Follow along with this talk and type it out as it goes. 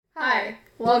Hi,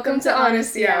 welcome to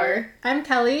Honesty Hour. I'm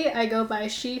Kelly. I go by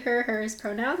she, her, hers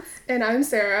pronouns. And I'm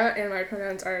Sarah, and my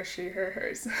pronouns are she, her,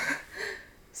 hers.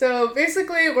 So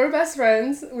basically, we're best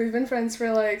friends. We've been friends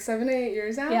for like 7 to 8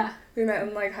 years now. Yeah. We met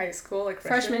in like high school, like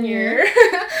Freshman year.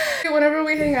 Whenever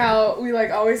we hang out, we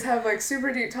like always have like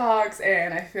super deep talks,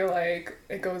 and I feel like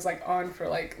it goes like on for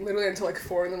like literally until like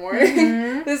 4 in the morning.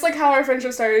 Mm-hmm. This is like how our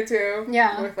friendship started too.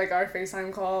 Yeah. With like our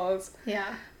FaceTime calls.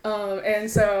 Yeah. And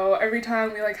so every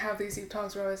time we like have these deep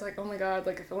talks, we're always like, oh my god,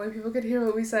 like if only people could hear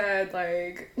what we said,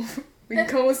 like we can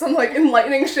come up with some like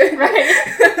enlightening shit,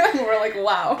 right? We're like,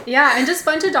 wow. Yeah, and just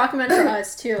fun to document for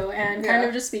us too, and kind Yeah.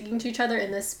 of just speaking to each other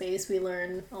in this space, we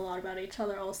learn a lot about each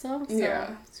other also. So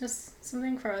Yeah. it's just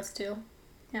something for us too.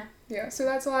 Yeah, so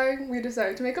that's why we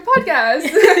decided to make a podcast.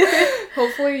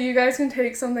 Hopefully you guys can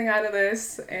take something out of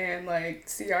this and like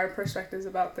see our perspectives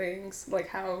about things, like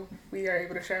how we are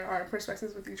able to share our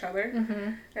perspectives with each other.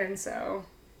 Mm-hmm. And so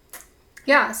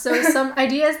Yeah, so some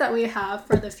ideas that we have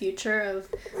for the future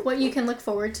of what you can look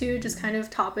forward to, just kind of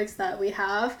topics that we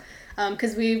have,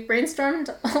 because we've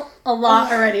brainstormed a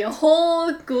lot already, a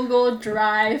whole Google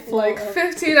Drive full like of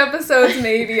 15 episodes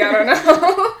maybe, I don't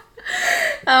know.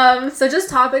 So just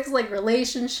topics like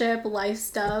relationship, life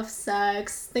stuff,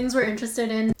 sex, things we're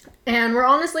interested in. And we're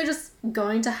honestly just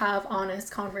going to have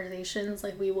honest conversations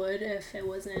like we would if it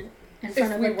wasn't in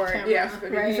front If of we a weren't, camera, yeah, if we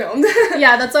right? filmed.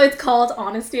 Yeah, that's why it's called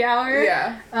Honesty Hour.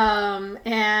 Yeah.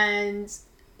 And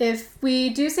if we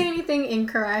do say anything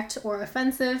incorrect or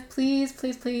offensive, please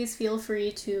feel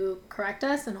free to correct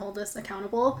us and hold us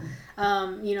accountable.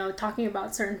 Talking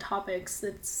about certain topics,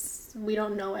 we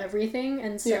don't know everything,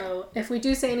 and so if we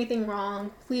do say anything wrong,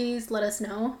 please let us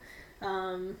know.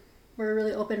 We're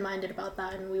really open-minded about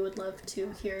that, and we would love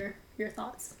to hear your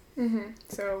thoughts. Mm-hmm.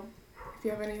 So if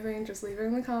you have anything, just leave it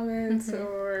in the comments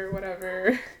or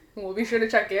whatever. We'll be sure to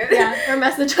check it. Yeah, or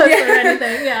message us or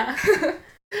anything, yeah.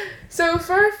 So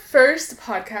for our first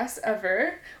podcast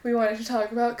ever, we wanted to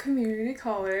talk about community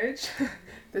college.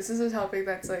 This is a topic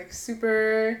that's like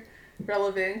super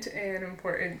relevant and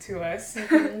important to us.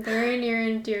 Very near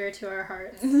and dear to our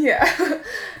hearts. Yeah.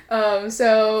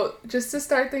 So just to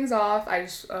start things off,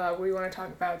 we want to talk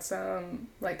about some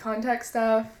like context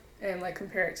stuff and like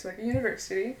compare it to like a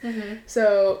university.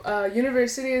 So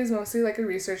university is mostly like a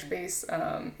research-based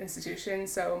institution,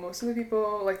 so most of the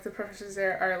people, like the professors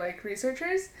there, are like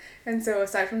researchers, and so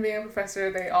aside from being a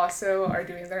professor, they also are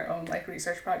doing their own like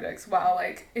research projects, while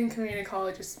like in community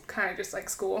college it's kind of just like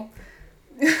school.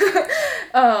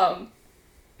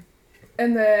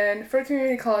 And then for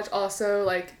community college also,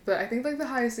 like I think like the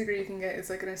highest degree you can get is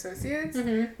like an associate's,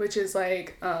 which is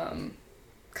like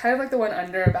kind of like the one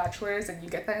under a bachelor's, and you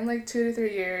get that in like 2 to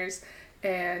 3 years.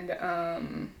 And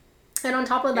on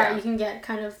top of that, you can get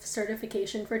kind of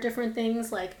certification for different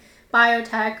things like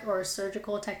biotech or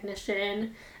surgical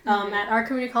technician. At our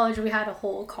community college, we had a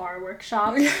whole car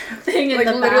workshop thing in like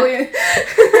the literally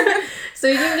back. So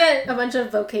you can get a bunch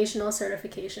of vocational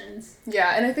certifications.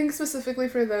 Yeah, and I think specifically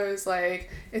for those,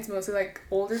 like, it's mostly, like,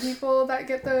 older people that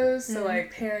get those. So,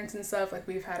 like, parents and stuff, like,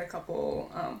 we've had a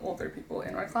couple older people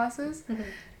in our classes.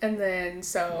 And then,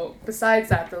 so, besides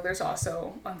that, though, there's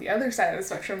also, on the other side of the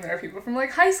spectrum, there are people from,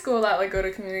 like, high school that, like, go to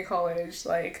community college,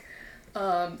 like,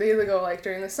 they either go, like,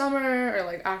 during the summer or,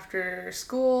 like, after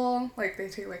school. Like, they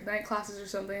take, like, night classes or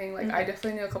something. Like, I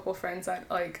definitely knew a couple friends that,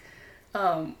 like,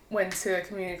 went to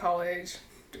community college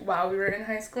while we were in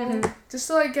high school, just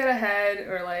to like get ahead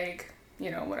or like,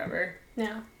 whatever.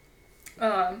 Yeah.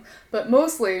 But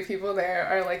mostly people there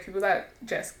are like people that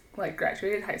just like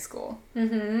graduated high school.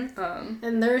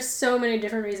 And there's so many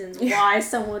different reasons why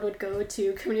someone would go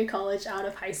to community college out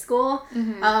of high school.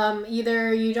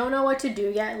 Either you don't know what to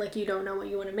do yet, like you don't know what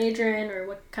you want to major in or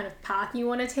what kind of path you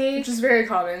want to take. Which is very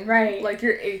common. Right. Like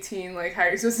you're 18, like how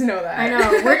are you supposed to know that? I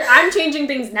know. I'm changing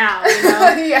things now, you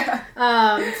know?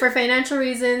 Yeah. For financial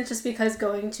reasons, just because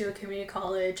going to a community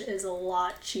college is a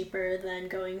lot cheaper than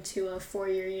going to a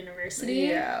 4-year university.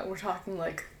 Yeah, we're talking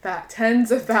like that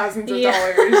tens of thousands of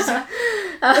dollars.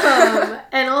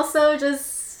 And also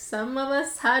just some of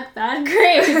us had bad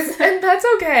grades. And that's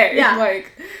okay. Yeah.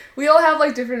 Like, we all have,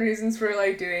 like, different reasons for,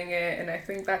 like, doing it, and I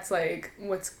think that's, like,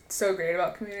 what's so great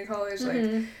about community college.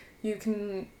 Like, you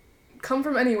can come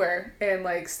from anywhere and,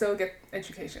 like, still get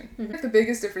education. The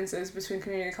biggest differences between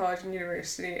community college and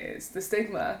university is the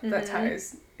stigma that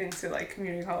ties into, like,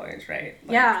 community college, right?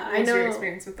 Like, Yeah, I know. What's your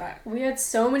experience with that? We had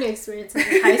so many experiences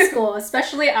in high school,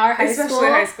 especially our high school. Especially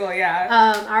high school,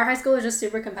 yeah. Our high school was just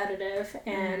super competitive,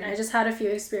 and I just had a few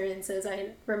experiences.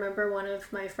 I remember one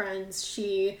of my friends,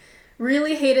 she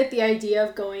really hated the idea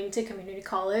of going to community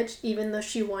college, even though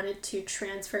she wanted to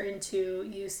transfer into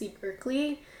UC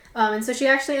Berkeley. And so she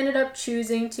actually ended up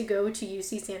choosing to go to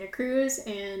UC Santa Cruz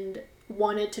and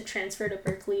wanted to transfer to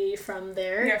Berkeley from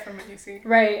there. Yeah, from UC.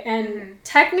 Right, and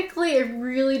technically it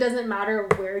really doesn't matter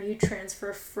where you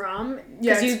transfer from,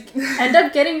 because you end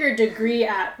up getting your degree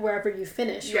at wherever you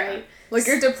finish, right? Like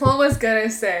your diploma's gonna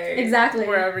say exactly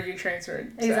wherever you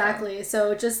transferred. So. Exactly.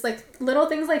 So just like little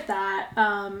things like that.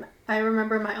 I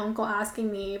remember my uncle asking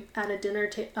me at a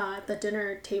the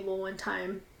dinner table one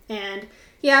time, and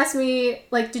he asked me,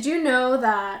 like, did you know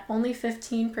that only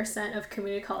 15% of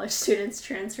community college students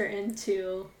transfer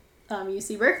into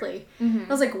UC Berkeley? I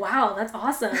was like, wow, that's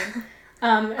awesome.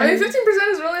 I mean, 15%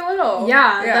 is really little.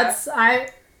 Yeah.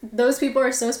 Those people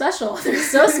are so special. They're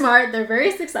so smart. They're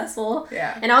very successful.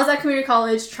 Yeah. And I was at community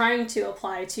college trying to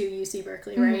apply to UC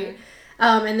Berkeley, right?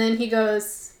 And then he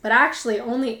goes, but actually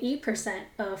only 8%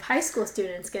 of high school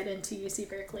students get into UC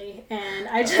Berkeley. And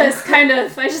I just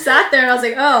I just sat there and I was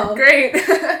like, oh. Great.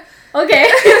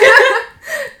 Okay.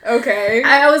 Okay.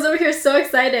 I was over here so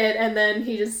excited, and then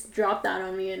he just dropped that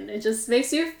on me, and it just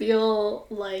makes you feel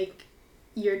like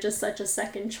you're just such a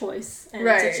second choice and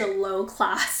such a low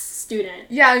class student.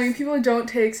 Yeah, I mean, people don't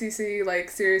take CC like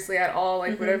seriously at all.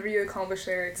 Like whatever you accomplish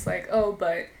there, it's like, oh,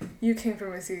 but you came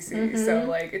from a CC, so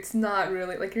like it's not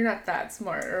really like you're not that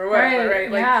smart or whatever,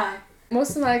 right? Like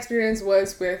most of my experience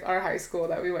was with our high school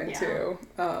that we went to.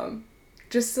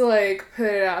 Just to like put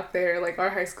it out there, like our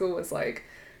high school was like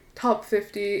top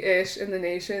 50-ish in the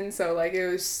nation, so like it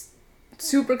was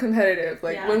super competitive.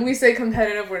 Like when we say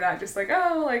competitive, we're not just like,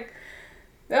 oh, like,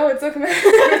 no, it's so competitive.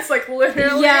 It's like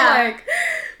literally like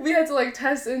we had to like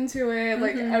test into it.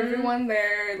 Like everyone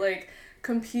there like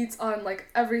competes on like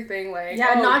everything. Like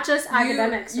not just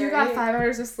academics. You got 5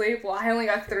 hours of sleep. Well, I only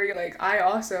got 3. Like I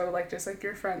also like just like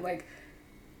your friend. Like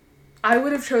I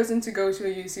would have chosen to go to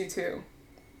a UC too,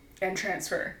 and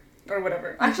transfer. Or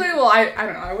whatever. Actually, well, I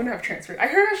don't know. I wouldn't have transferred. I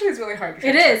heard actually it's really hard to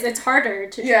transfer. It is. It's harder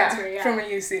to transfer, from a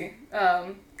UC.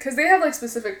 Because they have, like,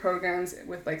 specific programs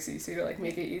with, like, CC to, like,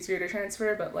 make it easier to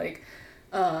transfer. But, like,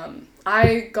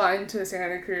 I got into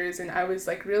Santa Cruz, and I was,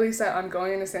 like, really set on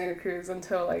going into Santa Cruz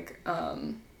until, like,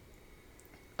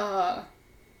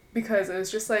 because it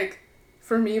was just, like,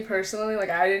 for me personally, like,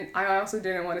 I also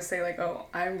didn't want to say, like, oh,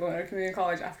 I'm going to community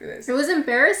college after this. It was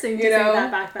embarrassing to say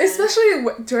that back then. Especially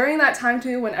during that time,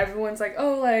 too, when everyone's like,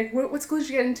 oh, like, what school did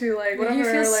you get into? Like, whatever. You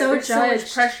feel like, so there's judged. So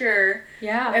much pressure.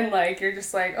 Yeah. And, like, you're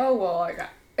just like, oh, well, like,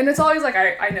 and it's always, like,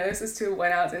 I noticed this, too,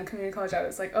 when I was in community college. I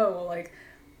was like, oh, well, like,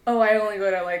 oh, I only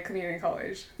go to, like, community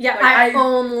college. Yeah, like, I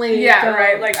only Yeah, go.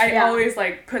 Right? Like, I always,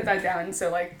 like, put that down. So,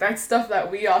 like, that's stuff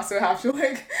that we also have to,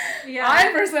 like...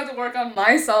 I personally have to work on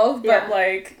myself, but,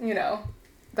 like, you know,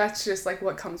 that's just, like,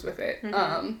 what comes with it.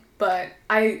 But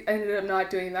I ended up not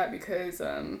doing that because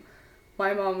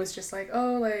my mom was just like,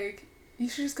 oh, like, you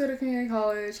should just go to community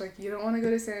college. Like, you don't want to go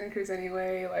to Santa Cruz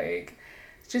anyway. Like,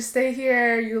 just stay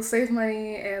here. You'll save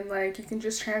money, and, like, you can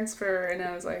just transfer. And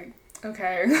I was like...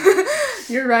 Okay,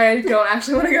 you're right, I don't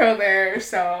actually want to go there,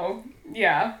 so,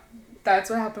 yeah, that's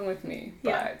what happened with me,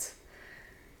 but,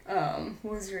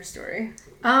 what was your story?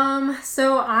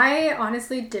 So I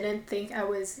honestly didn't think I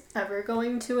was ever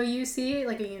going to a UC,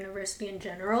 like a university in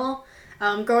general.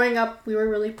 Growing up, we were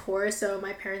really poor, so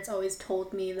my parents always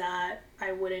told me that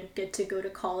I wouldn't get to go to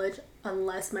college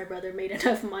unless my brother made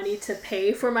enough money to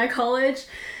pay for my college.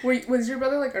 Was your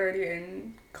brother, like, already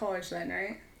in college then,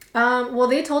 right? Well,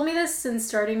 they told me this since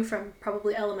starting from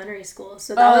probably elementary school.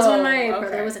 So that was when my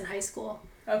brother was in high school.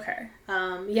 Okay.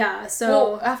 Yeah, so...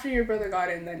 Well, after your brother got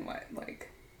in, then what? Like...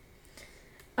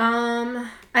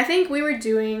 I think we were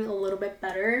doing a little bit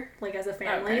better, like, as a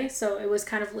family. Okay. So it was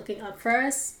kind of looking up for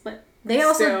us. But they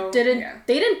also didn't...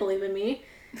 They didn't believe in me.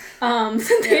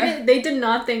 They did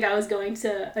not think I was going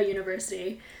to a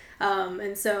university.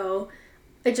 And so...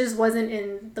 It just wasn't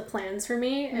in the plans for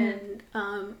me, and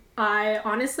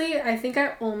I think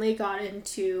I only got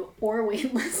into or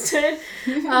waitlisted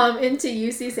into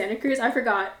UC Santa Cruz. I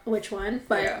forgot which one,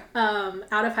 but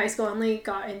out of high school, I only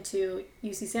got into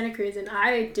UC Santa Cruz, and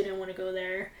I didn't want to go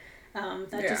there.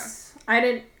 I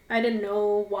didn't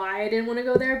know why I didn't want to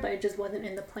go there, but it just wasn't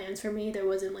in the plans for me. There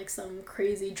wasn't like some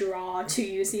crazy draw to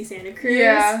UC Santa Cruz.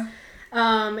 Yeah.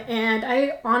 And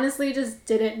I honestly just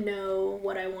didn't know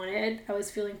what I wanted. I was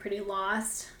feeling pretty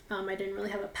lost. I didn't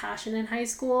really have a passion in high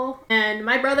school. And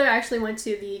my brother actually went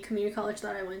to the community college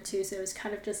that I went to, so it was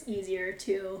kind of just easier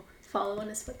to follow in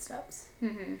his footsteps.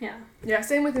 Yeah. Yeah,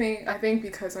 same with me. I think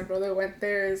because my brother went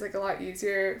there, it's like a lot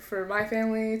easier for my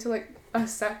family to like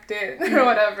accept it or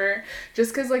whatever.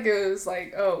 Just because like it was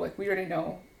like, oh, like we already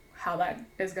know how that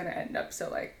is going to end up, so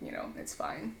like, you know, it's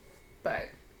fine. But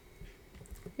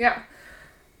yeah.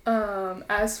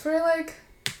 As for like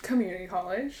community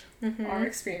college, our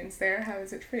experience there. How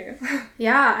is it for you?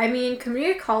 Yeah, I mean,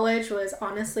 community college was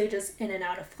honestly just in and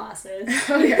out of classes.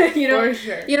 Okay, for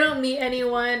sure. You don't meet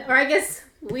anyone, or I guess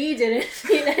we didn't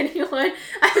meet anyone.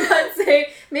 I'm not saying,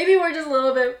 maybe we're just a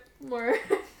little bit more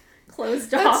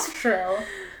closed off. That's true.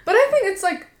 But I think it's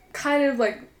like kind of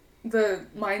like the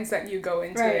mindset you go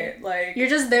into it. Like, you're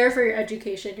just there for your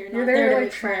education. You're not there to like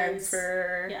make friends.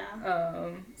 transfer. Yeah.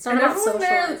 It's not about social.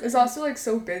 There is also like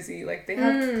so busy. Like they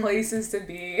have places to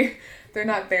be. They're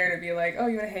not there to be like, oh,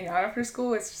 you want to hang out after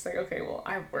school? It's just like, okay, well,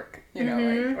 I have work, you know,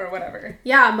 like, or whatever.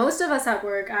 Yeah, most of us have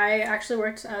work. I actually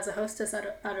worked as a hostess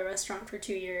at a restaurant for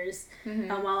 2 years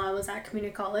while I was at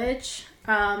community college.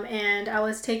 And I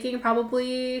was taking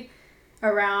probably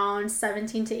around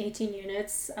 17 to 18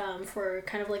 units for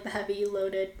kind of like the heavy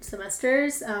loaded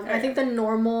semesters. I think the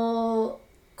normal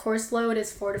course load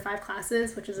is 4 to 5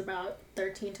 classes, which is about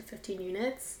 13 to 15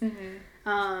 units.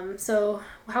 So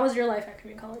how was your life at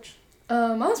community college?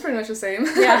 Mine was pretty much the same.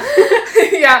 Yeah.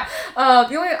 Yeah.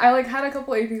 The only, I like had a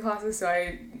couple AP classes, so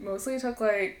I mostly took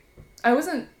like,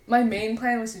 my main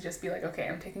plan was to just be like, okay,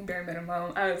 I'm taking bare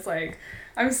minimum. I was like,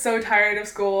 I'm so tired of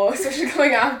school, especially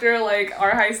going after like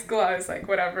our high school. I was like,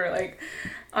 whatever, like,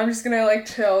 I'm just gonna like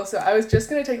chill. So I was just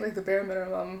gonna take like the bare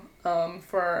minimum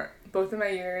for both of my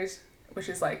years, which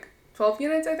is like 12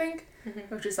 units, I think,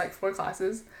 which is like 4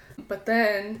 classes. But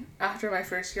then after my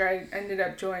first year, I ended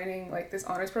up joining like this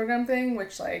honors program thing,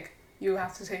 which like you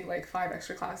have to take like 5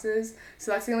 extra classes.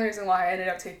 So that's the only reason why I ended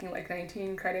up taking like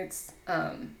 19 credits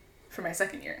for my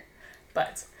second year.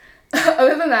 But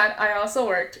other than that, I also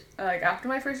worked. Like after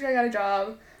my first year, I got a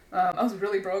job. I was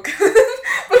really broke.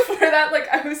 Before that, like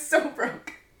I was so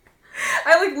broke.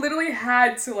 I like literally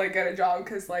had to like get a job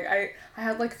because like I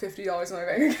had like $50 in my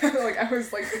bank account. Like I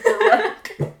was like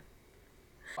broke.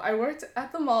 I worked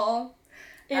at the mall,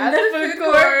 at the food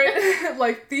court,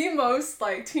 like the most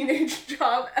like teenage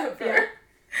job ever.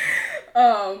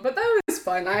 Yeah. But that was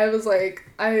fun. I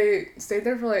stayed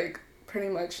there for like pretty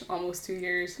much almost 2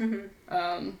 years.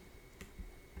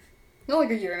 Not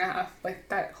like a year and a half, like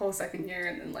that whole second year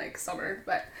and then like summer.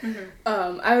 But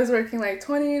I was working like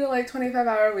 20 to like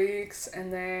 25-hour weeks,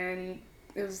 and then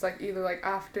it was like either like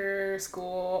after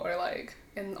school or like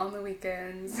on the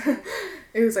weekends.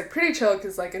 It was like pretty chill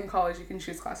because like in college you can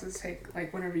choose classes to take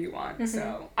like whenever you want.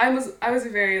 So I was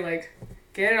very like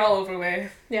get it all over with.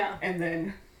 Yeah. And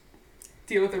then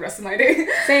deal with the rest of my day.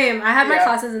 Same. I had my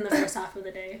classes in the first half of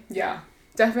the day. Yeah.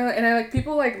 Definitely. And I like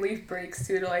people like leave breaks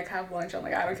too to like have lunch. I'm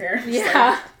like, I don't care. Just,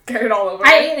 yeah. Like, get it all over.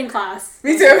 I ate in class.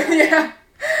 Me too. Yeah.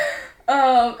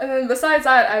 And then besides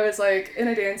that, I was like in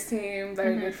a dance team that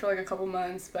I did for like a couple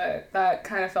months, but that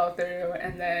kind of fell through.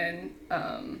 And then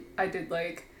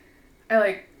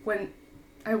when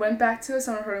I went back to a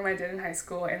summer program I did in high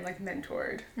school and like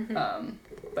mentored.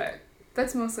 But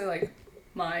that's mostly like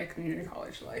my community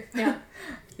college life. Yeah.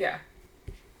 Yeah.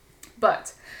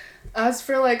 But as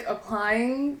for like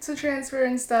applying to transfer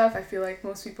and stuff, I feel like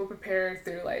most people prepare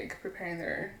through like preparing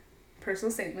their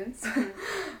personal statements.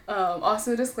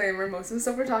 Also, disclaimer, most of the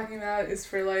stuff we're talking about is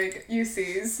for like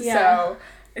UCs, so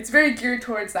it's very geared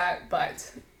towards that.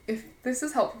 But if this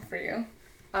is helpful for you,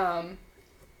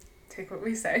 take what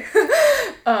we say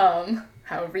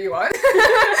however you want.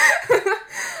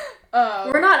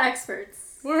 We're not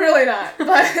experts. We're really not,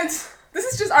 but this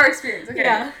is just our experience, okay?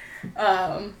 Yeah.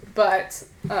 But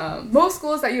most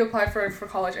schools that you apply for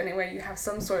college anyway, you have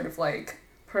some sort of like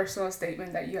personal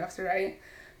statement that you have to write.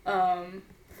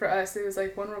 For us, it was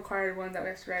like one required one that we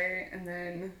have to write, and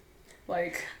then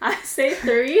like I say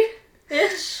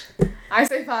 3-ish. I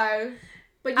say 5.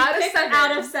 But you picked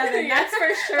out of 7. Yeah. That's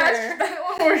for sure.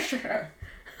 That's for sure.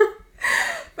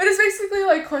 But it's basically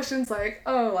like questions like,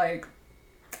 oh, like,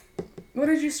 what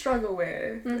did you struggle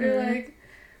with? Or like,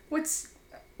 what is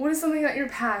something that you're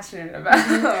passionate about?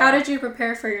 How did you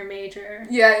prepare for your major?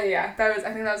 Yeah. I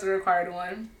think that was a required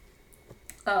one.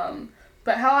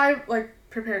 But how I like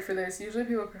prepared for this, usually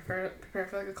people prepare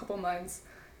for like a couple months.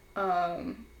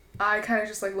 I kind of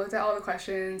just like looked at all the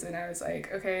questions and I was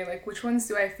like, okay, like which ones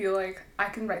do I feel like I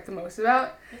can write the most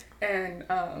about? And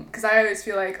because I always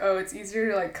feel like, oh, it's easier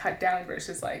to like cut down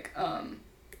versus like kind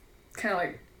of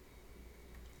like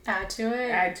add to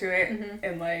it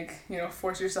and like, you know,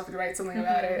 force yourself to write something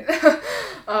about it.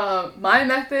 My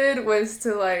method was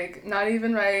to like not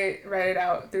even write it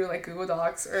out through like Google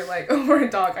Docs or like a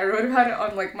Word doc. I wrote about it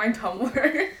on like my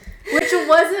Tumblr. Which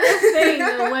wasn't a thing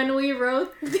when we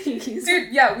wrote these.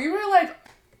 Dude, yeah, we were like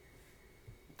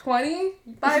 20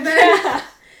 by then. Yeah.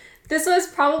 This was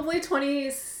probably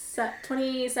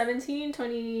 2017,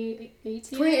 2018.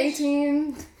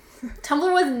 2018.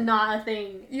 Tumblr was not a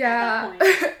thing. Yeah. At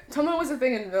that point. Tumblr was a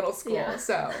thing in middle school, Yeah.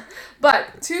 so.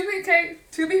 But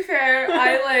to be fair,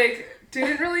 I like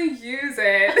didn't really use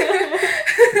it.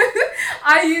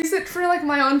 I used it for like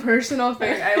my own personal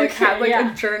thing. I like had like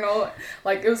a journal,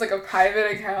 like it was like a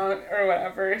private account or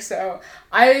whatever. So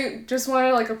I just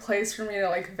wanted like a place for me to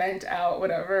like vent out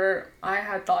whatever I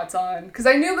had thoughts on, because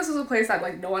I knew this was a place that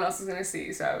like no one else was gonna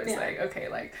see. So I was like, okay,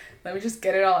 like let me just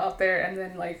get it all out there, and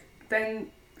then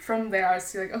from there I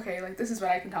was like, okay, like this is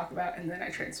what I can talk about, and then I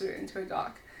transferred it into a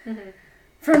doc. Mm-hmm.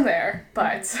 From there,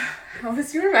 but how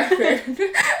was your method?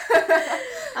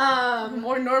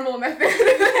 More normal method.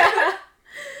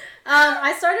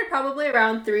 I started probably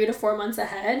around 3 to 4 months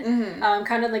ahead,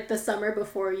 kind of like the summer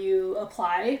before you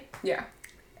apply. Yeah.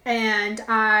 And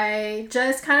I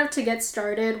just kind of, to get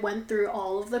started, went through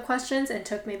all of the questions and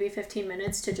took maybe 15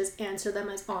 minutes to just answer them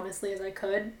as honestly as I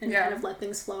could and kind of let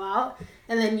things flow out.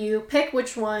 And then you pick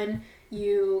which one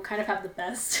you kind of have the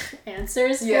best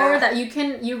answers for, that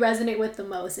you resonate with the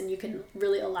most and you can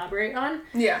really elaborate on.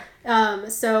 Yeah.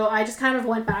 So I just kind of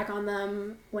went back on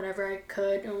them whenever I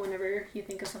could and whenever you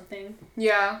think of something.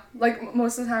 Yeah. Like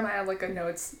most of the time I have like a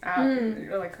notes app,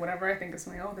 or like whenever I think of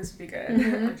something, oh, this would be good.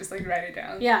 I just like write it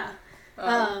down. Yeah.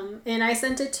 And I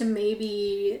sent it to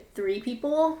maybe 3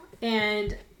 people,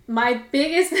 and my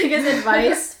biggest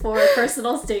advice for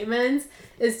personal statements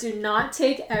is do not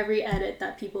take every edit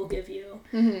that people give you.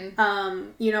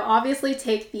 Obviously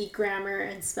take the grammar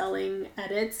and spelling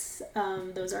edits.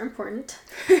 Those are important.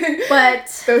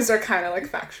 But those are kind of like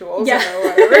factuals or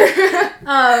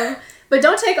whatever. But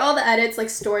don't take all the edits like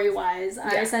story-wise.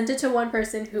 I sent it to one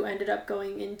person who ended up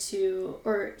going into,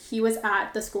 or he was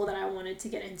at the school that I wanted to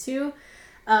get into.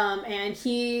 And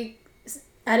he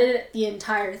edited the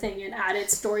entire thing and added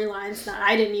storylines that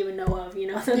I didn't even know of,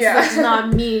 that's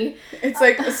not me. It's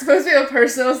like it's supposed to be a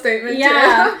personal statement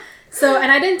too. So,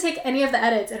 and I didn't take any of the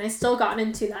edits, and I still got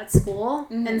into that school.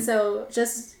 And so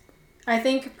I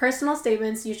think personal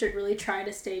statements, you should really try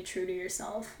to stay true to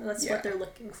yourself. That's what they're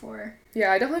looking for.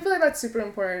 Yeah, I definitely feel like that's super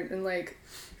important and like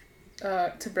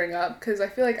to bring up, because I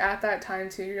feel like at that time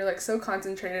too, you're like so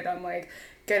concentrated on like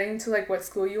getting to like what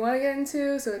school you want to get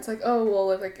into, so it's like, oh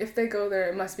well, if they go there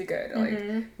it must be good,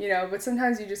 like but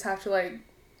sometimes you just have to like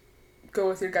go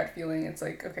with your gut feeling. It's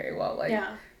like, okay, well, like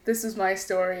this is my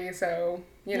story, so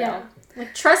you know,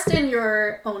 like trust in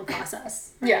your own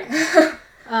process, right?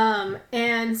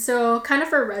 And so kind of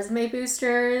for resume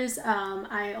boosters,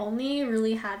 I only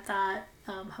really had that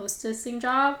hostessing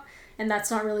job, and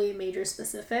that's not really major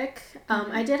specific.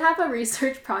 I did have a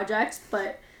research project,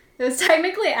 but it was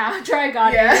technically after I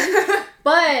got in.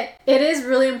 But it is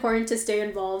really important to stay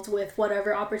involved with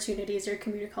whatever opportunities your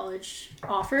community college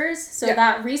offers. So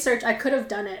that research, I could have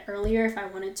done it earlier if I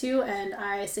wanted to, and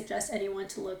I suggest anyone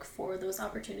to look for those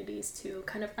opportunities to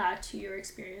kind of add to your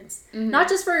experience. Not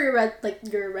just for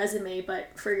your resume, but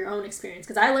for your own experience,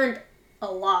 because I learned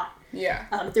a lot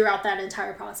throughout that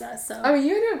entire process. So I mean,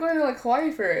 you ended up going to like Hawaii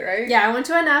for it, right? Yeah, I went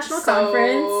to a national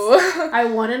conference. I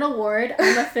won an award.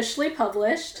 I'm officially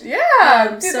published.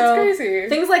 Yeah, dude, that's crazy.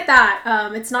 Things like that.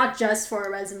 It's not just for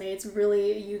a resume. It's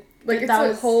really it's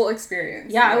a whole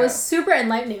experience. Yeah, it was super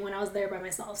enlightening when I was there by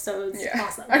myself. So it was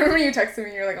awesome. I remember you texted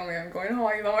me. You're like, "Oh my god, I'm going to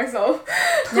Hawaii by myself."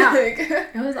 Yeah,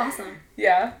 it was awesome.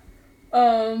 Yeah.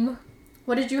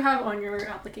 What did you have on your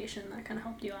application that kind of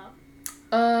helped you out?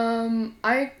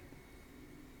 I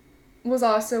was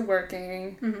also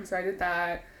working, so I did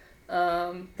that.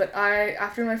 But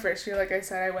after my first year, like I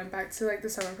said, I went back to like the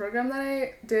summer program that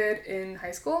I did in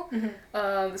high school.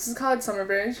 This is called Summer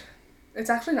Bridge. It's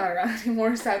actually not around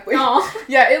anymore, sadly. Aww.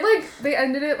 Yeah, they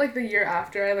ended it like the year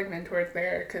after I like mentored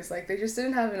there, because like they just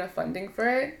didn't have enough funding for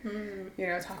it.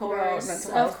 Talk about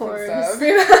mental health and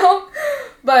stuff,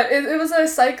 But it was a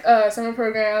psych summer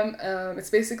program. It's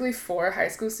basically for high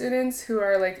school students who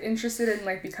are like interested in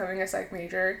like becoming a psych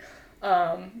major.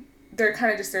 They're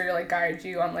kind of just there to like guide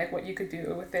you on like what you could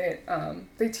do with it.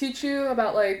 They teach you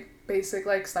about like basic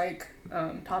like psych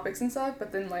topics and stuff,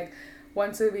 but then like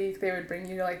once a week they would bring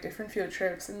you to like different field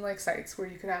trips and like sites where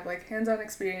you could have like hands-on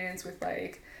experience with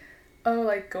like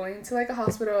going to like a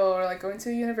hospital or like going to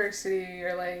a university,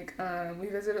 or like we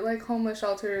visited like homeless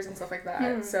shelters and stuff like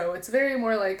that. So it's very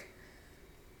more like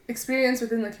experience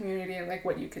within the community and like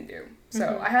what you can do.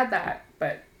 So I had that,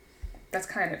 but that's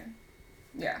kind of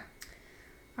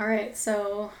All right,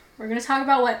 so we're going to talk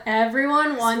about what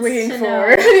everyone wants to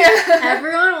know.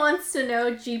 Everyone wants to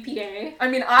know GPA. I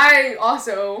mean, I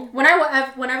also...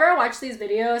 Whenever I watch these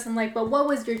videos, I'm like, but what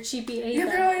was your GPA? Yeah,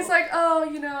 they're always like, oh,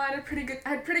 I had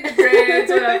pretty good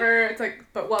grades or whatever. It's like,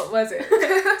 but what was it?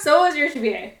 So what was your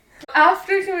GPA?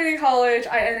 After community college,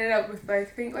 I ended up with I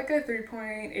think like a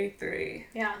 3.83.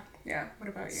 Yeah. Yeah. What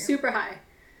about you? Super high.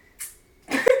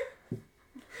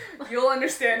 You'll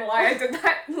understand why I did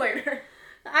that later.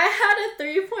 I had a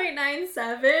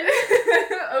 3.97.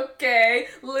 Okay.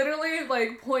 Literally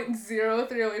like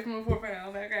 0.03 away from a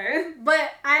 4.0. Okay.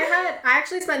 But I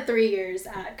actually spent 3 years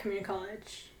at community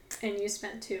college, and you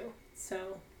spent 2.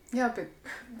 So. Yeah, but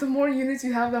the more units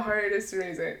you have, the harder it is to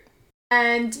raise it.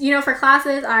 And, for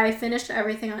classes, I finished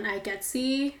everything on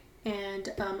iGetsy and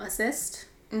Assist.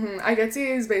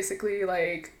 iGetsy is basically,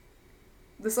 like,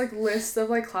 this, like, list of,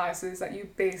 like, classes that you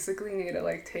basically need to,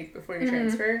 like, take before you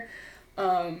transfer.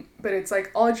 But it's,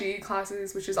 like, all GE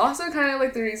classes, which is also kind of,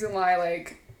 like, the reason why,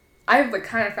 like, I've, like,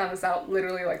 kind of found this out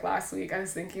literally, like, last week. I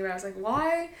was thinking about it. I was like,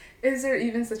 why is there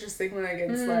even such a stigma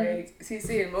against, like,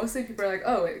 CC? And mostly people are like,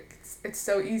 oh, it's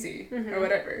so easy or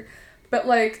whatever. But,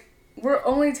 like, we're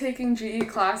only taking GE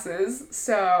classes,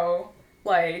 so,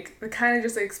 like, it kind of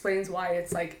just explains why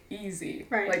it's, like, easy.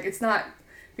 Right. Like, it's not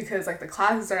because, like, the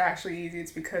classes are actually easy.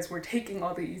 It's because we're taking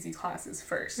all the easy classes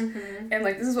first. And,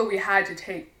 like, this is what we had to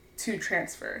take to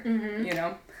transfer, you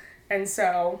know? And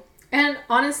so... And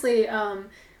honestly,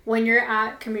 when you're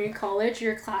at community college,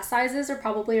 your class sizes are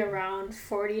probably around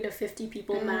 40 to 50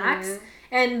 people max.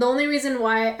 And another reason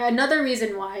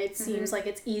why it seems like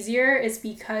it's easier is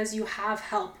because you have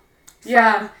help.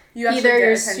 From you either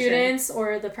your attention. Students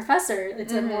or the professor.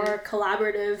 It's a more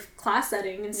collaborative class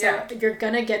setting, and so you're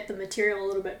gonna get the material a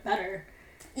little bit better.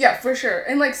 Yeah, for sure.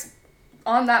 And, like,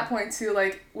 on that point, too,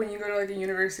 like, when you go to, like, a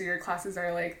university, your classes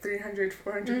are, like, 300,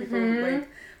 400 people, like,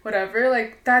 whatever.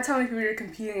 Like, that's how many people you're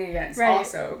competing against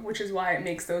also, which is why it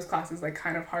makes those classes, like,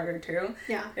 kind of harder, too.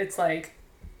 Yeah. It's, like,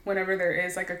 whenever there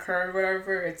is, like, a curve or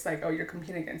whatever, it's, like, oh, you're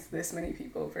competing against this many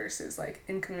people versus, like,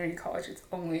 in community college, it's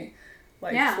only...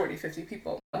 40, 50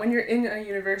 people. When you're in a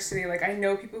university, like, I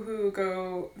know people who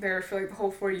go there for, like, the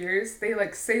whole 4 years, they,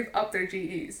 like, save up their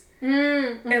GEs.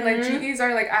 And, like, GEs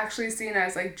are, like, actually seen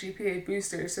as, like, GPA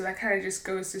boosters, so that kind of just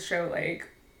goes to show, like,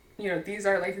 these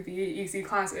are, like, the easy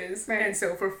classes. Right. And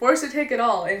so if we're forced to take it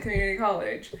all in community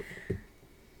college,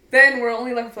 then we're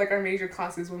only left with, like, our major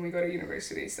classes when we go to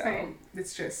university, so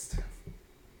it's just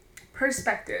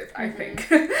perspective, I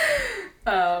think.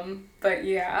 But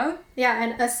yeah. Yeah,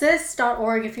 and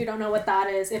assist.org, if you don't know what that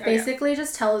is, it basically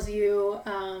just tells you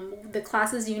the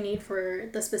classes you need for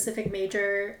the specific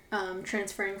major,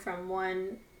 transferring from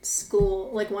one school,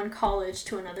 like one college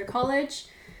to another college.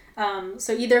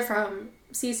 So either from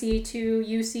CC to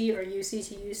UC or UC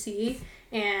to UC.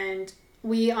 And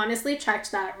we honestly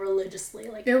checked that religiously.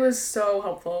 Like, it was so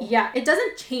helpful. Yeah, it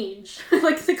doesn't change.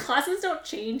 Like, the classes don't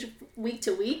change week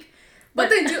to week. But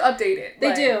they do update it.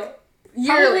 They do.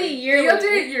 Yearly. They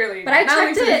update it yearly. But I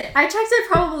checked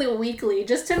it probably weekly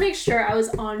just to make sure I was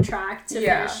on track to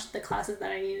finish the classes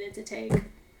that I needed to take.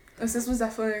 This was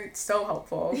definitely so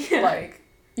helpful. Yeah. Like,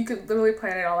 you could literally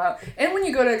plan it all out. And when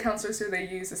you go to a counselor, so they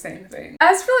use the same thing.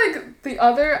 As for, like, the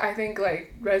other, I think,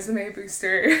 like, resume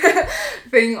booster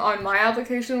thing on my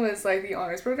application was, like, the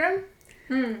honors program.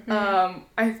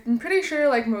 I'm pretty sure,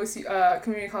 like, most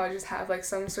community colleges have, like,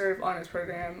 some sort of honors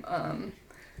program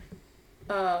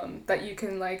that you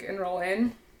can, like, enroll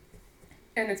in.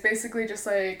 And it's basically just,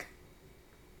 like,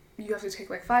 you have to take,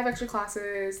 like, 5 extra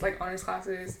classes, like, honors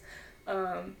classes.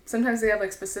 Sometimes they have,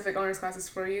 like, specific honors classes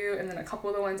for you, and then a couple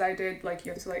of the ones I did, like,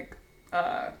 you have to, like,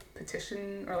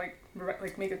 petition or, like,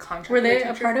 make a contract. Were they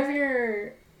a part of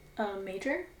your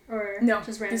major? Or no,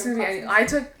 just random classes? I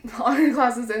took honor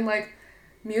classes in, like,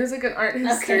 music and art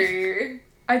history. Okay.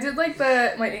 I did, like,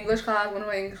 my English class. One of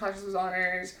my English classes was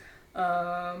honors.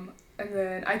 And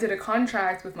then I did a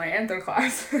contract with my anther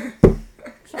class.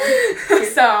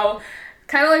 So,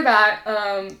 kind of like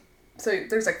that. So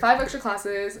there's, like, 5 extra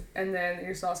classes, and then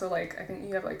there's also, like, I think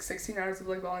you have, like, 16 hours of,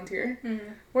 like, volunteer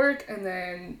work, and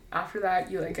then after that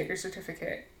you, like, get your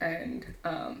certificate, and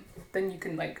then you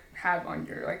can, like, have on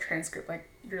your, like, transcript, like,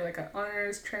 you're, like, an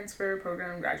honors transfer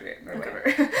program graduate or whatever.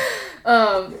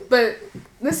 But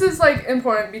this is, like,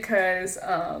 important because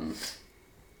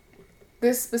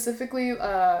this specifically,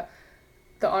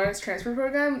 the honors transfer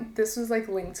program, this was, like,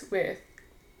 linked with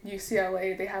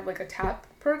UCLA. They have, like, a TAP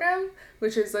program,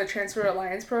 which is a Transfer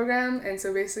Alliance program, and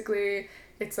so basically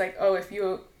it's like, oh, if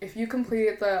you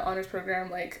completed the honors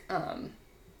program, like,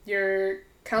 your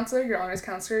honors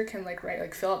counselor can,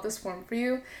 like, fill out this form for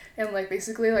you and, like,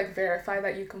 basically, like, verify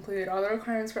that you completed all the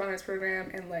requirements for honors program,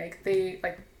 and, like, they,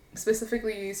 like,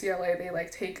 specifically UCLA, they,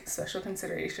 like, take special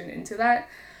consideration into that,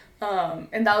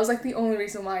 and that was, like, the only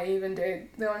reason why I even did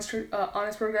the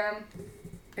honors program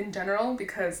in general,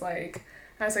 because, like,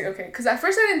 I was like, okay, because at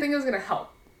first I didn't think it was gonna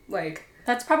help, like,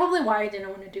 That's probably why I didn't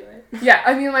want to do it. Yeah,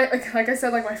 I mean, like I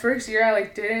said, like, my first year, I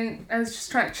was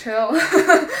just trying to chill.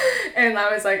 And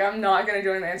I was like, I'm not going to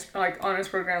join the, like, honors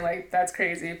program, like, that's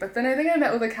crazy. But then I think I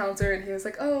met with a counselor, and he was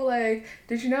like, oh, like,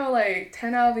 did you know, like,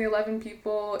 10 out of the 11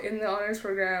 people in the honors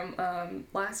program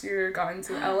last year got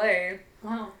into LA.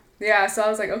 Wow. Yeah, so I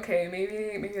was like, okay, maybe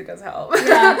it does help.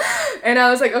 Yeah. And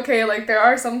I was like, okay, like, there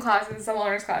are some classes, some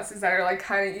honors classes that are, like,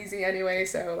 kind of easy anyway,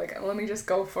 so, like, let me just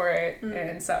go for it.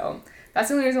 And so that's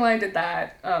the only reason why I did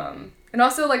that. And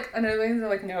also, like, another thing to,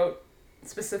 like, note,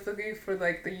 specifically for,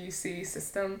 like, the UC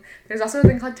system, there's also a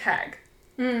thing called TAG,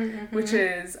 which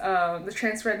is the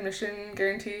Transfer Admission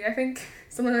Guarantee, I think,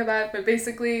 something like that. But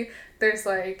basically, there's,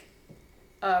 like,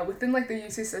 within, like, the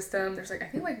UC system, there's, like, I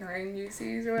think, like, 9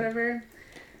 UCs or whatever.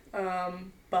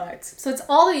 But so it's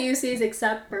all the UCs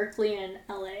except Berkeley and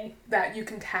LA that you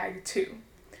can tag to.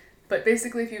 But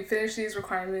basically, if you finish these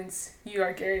requirements, you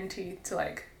are guaranteed to,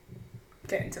 like,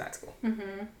 get into that school.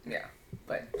 Yeah,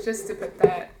 but just to put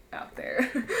that out there.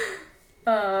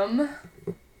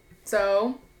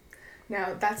 So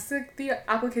now that's the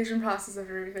application process of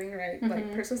everything, right?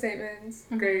 Like personal statements,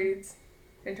 grades,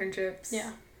 internships.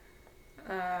 Yeah.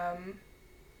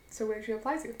 So where did you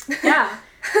apply to? Yeah.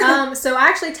 So I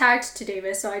actually tagged to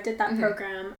Davis, so I did that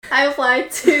program. I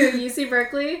applied to UC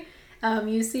Berkeley,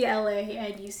 UCLA,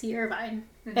 and UC Irvine.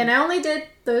 And I only did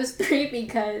those 3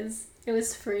 because it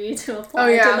was free to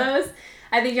apply to those.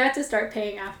 I think you have to start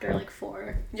paying after, like,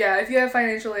 4. Yeah, if you have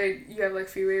financial aid, you have, like,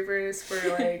 fee waivers for,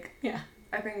 like... Yeah.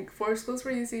 I think 4 schools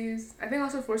for UCs. I think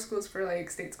also 4 schools for, like,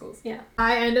 state schools. Yeah.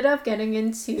 I ended up getting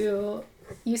into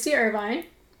UC Irvine.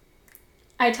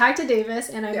 I tagged to Davis,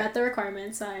 and I met the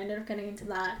requirements, so I ended up getting into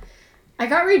that. I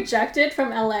got rejected from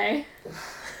LA.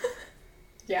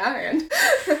 Yeah, and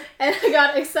I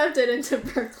got accepted into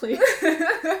Berkeley.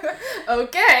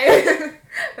 Okay.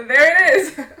 There it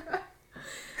is.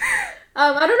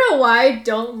 I don't know why I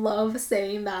don't love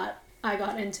saying that I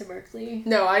got into Berkeley.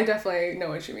 No, I definitely know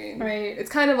what you mean. Right.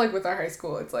 It's kind of like with our high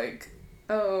school. It's like,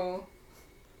 oh,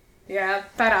 yeah,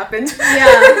 that happened.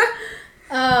 Yeah.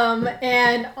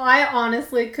 And I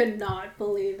honestly could not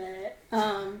believe it.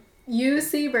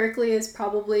 UC Berkeley is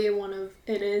probably one of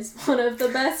the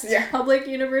best public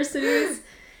universities.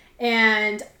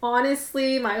 And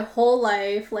honestly, my whole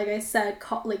life, like I said,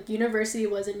 like, university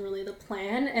wasn't really the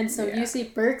plan. And so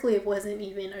UC Berkeley wasn't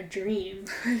even a dream.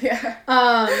 Yeah.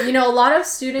 You know, a lot of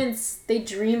students, they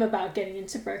dream about getting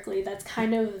into Berkeley. That's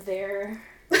kind of their...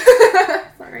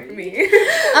 Sorry. Me.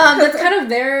 That's kind of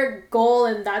their goal,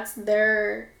 and that's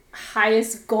their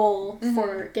highest goal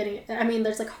for getting... I mean,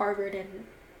 there's, like, Harvard and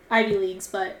Ivy Leagues,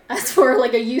 but as for,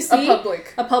 like, a UC...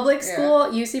 A public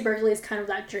school, UC Berkeley is kind of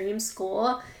that dream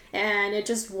school. And it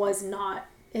just was not...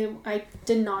 I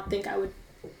did not think I would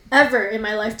ever in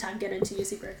my lifetime get into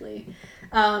UC Berkeley.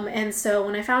 And so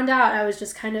when I found out, I was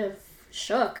just kind of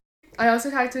shook. I also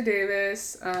tagged to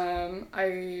Davis.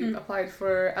 I applied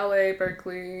for LA,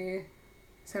 Berkeley,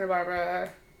 Santa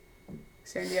Barbara,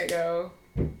 San Diego,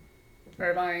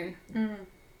 Irvine.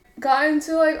 Got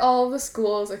into, like, all of the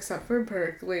schools except for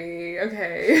Berkeley.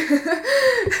 Okay.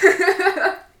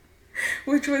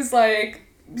 Which was, like...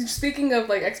 Speaking of,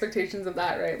 like, expectations of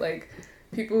that, right, like,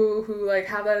 people who, like,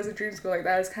 have that as a dream school, like,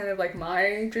 that is kind of, like,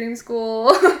 my dream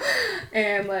school.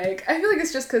 And, like, I feel like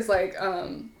it's just because, like,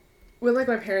 with, like,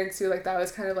 my parents too, like, that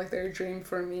was kind of, like, their dream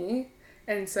for me.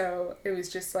 And so it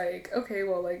was just, like, okay,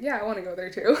 well, like, yeah, I want to go there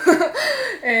too.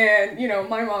 And, you know,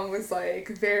 my mom was, like,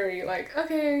 very, like,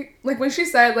 okay, like, when she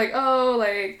said, like, oh,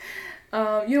 like...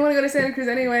 you don't want to go to Santa Cruz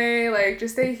anyway, like,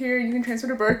 just stay here, you can transfer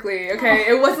to Berkeley, okay?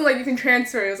 It wasn't like you can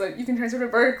transfer, it was like, you can transfer to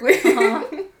Berkeley.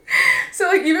 So,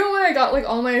 like, even when I got, like,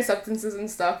 all my acceptances and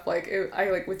stuff, like, I,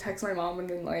 like, would text my mom, and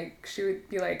then, like, she would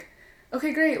be like,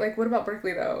 okay, great, like, what about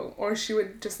Berkeley, though? Or she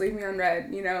would just leave me on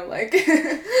red, you know, like,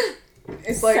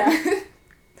 it's like,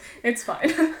 it's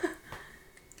fine.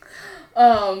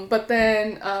 But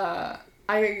then,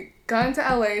 I got into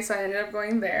LA, so I ended up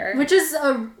going there. Which is,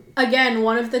 again,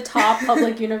 one of the top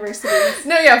public universities.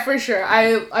 No, yeah, for sure.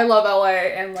 I love LA,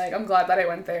 and, like, I'm glad that I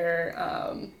went there.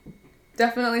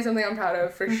 Definitely something I'm proud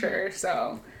of, for sure.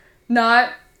 So,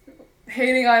 not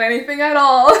hating on anything at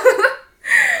all.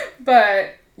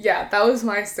 But, yeah, that was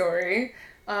my story.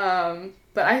 But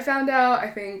I found out, I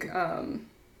think, when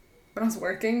I was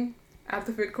working at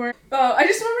the food court. I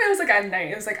just remember it was, like, at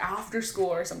night. It was, like, after school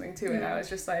or something, too. And I was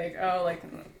just like, oh, like,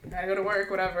 I go to work,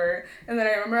 whatever. And then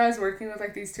I remember I was working with,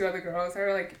 like, these 2 other girls. They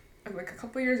were, like a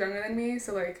couple years younger than me.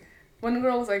 So, like, one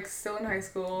girl was, like, still in high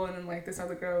school. And then, like, this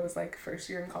other girl was, like, first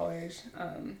year in college.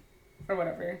 Or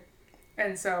whatever.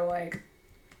 And so, like,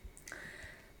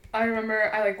 I remember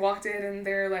I, like, walked in and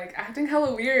they're, like, acting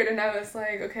hella weird, and I was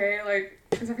like, okay, like,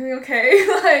 is everything okay?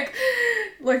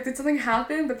 like, did something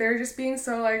happen? But they were just being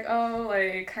so, like, oh,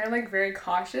 like, kind of, like, very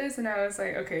cautious, and I was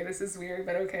like, okay, this is weird,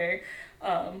 but okay.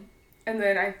 And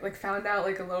then I, like, found out,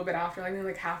 like, a little bit after, like, maybe,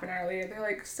 like, half an hour later, they're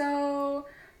like, so,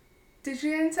 did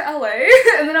you get into LA?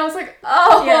 And then I was like,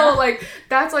 oh, Yeah. like,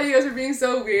 that's why you guys were being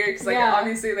so weird, because, like, Yeah.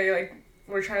 obviously they, like,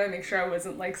 were trying to make sure I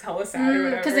wasn't, like, hella sad or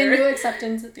whatever. Because they knew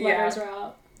acceptance letters were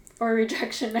out. Or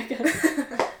rejection, I guess.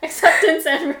 Acceptance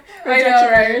and rejection I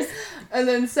know, right? letters. And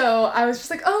then so I was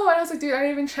just like, oh, and I was like, dude, I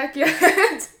didn't even check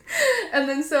yet. And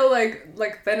then so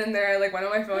like then and there, I like went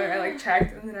on my phone, I like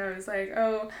checked, and then I was like,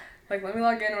 oh, like let me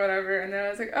log in or whatever, and then I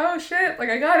was like, oh shit,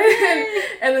 like I got in.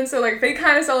 And then so like they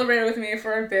kind of celebrated with me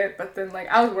for a bit, but then like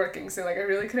I was working, so like I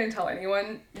really couldn't tell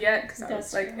anyone yet because I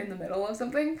was like in the middle of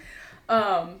something.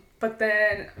 But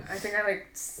then I think I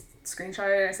like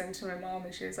screenshot it, I sent it to my mom,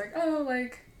 and she was like, oh,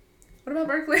 like, what about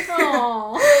Berkeley?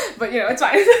 Aww. But, you know, it's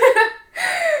fine.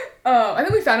 I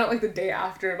think we found out, like, the day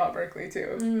after about Berkeley,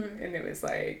 too. And it was,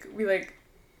 like, we, like,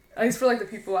 at least for, like, the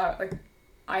people out, like,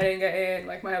 I didn't get in,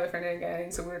 like, my other friend didn't get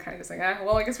in, so we were kind of just like,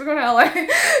 well, I guess we're going to LA.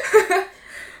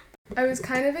 I was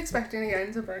kind of expecting to get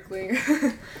into Berkeley,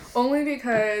 only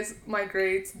because my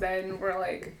grades then were,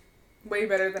 like, way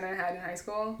better than I had in high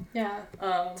school. Yeah.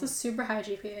 It's a super high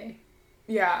GPA.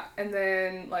 Yeah, and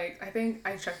then, like, I think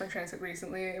I checked my transcript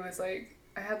recently, it was, like,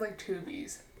 I had, like, 2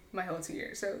 Bs my whole 2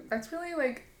 years, so that's really,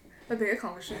 like, a big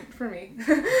accomplishment for me.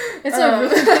 It's a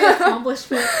really big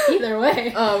accomplishment either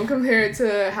way. Compared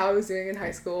to how I was doing in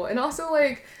high school, and also,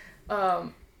 like, I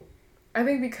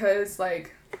think because,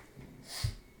 like,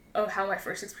 of how my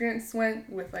first experience went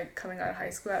with, like, coming out of high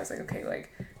school, I was like, okay,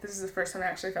 like, this is the first time I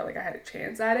actually felt like I had a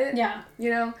chance at it. Yeah. You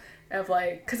know? Of,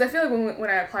 like, because I feel like when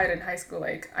I applied in high school,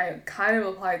 like, I kind of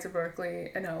applied to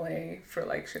Berkeley and LA for,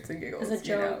 like, shits and giggles. As a joke.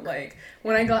 You know? Like,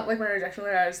 when I got, like, my rejection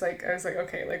letter, I was like,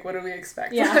 okay, like, what do we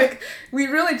expect? Yeah. Like, we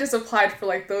really just applied for,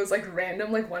 like, those, like,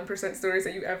 random, like, 1% stories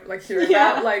that you ever, like, hear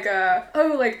Yeah. about. Like,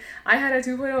 oh, like, I had a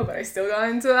 2.0, but I still got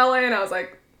into LA, and I was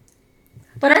like,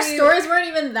 but our stories weren't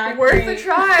even that worth great. a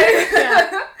try.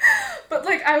 Yeah. But,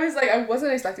 like, I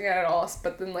wasn't expecting it at all,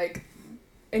 but then, like,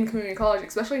 in community college,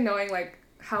 especially knowing, like,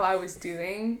 how I was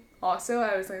doing also,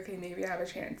 I was like, okay, maybe I have a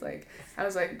chance. Like, I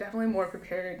was, like, definitely more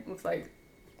prepared with, like,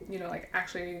 you know, like,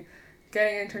 actually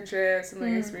getting internships and,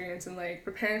 like, experience and, like,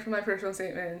 preparing for my personal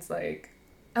statements. Like,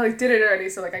 I, like, did it already,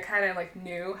 so, like, I kind of, like,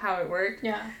 knew how it worked.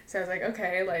 Yeah. So I was like,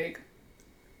 okay, like,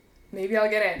 maybe I'll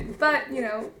get in. But, you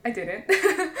know, I didn't.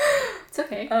 It's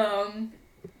okay.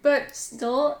 But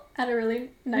still at a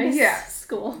really nice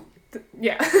school.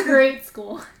 Yeah. Great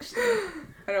school, actually. I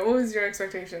don't know, what was your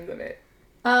expectations of it?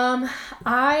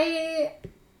 I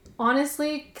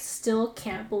honestly still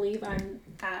can't believe I'm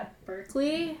at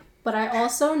Berkeley, but I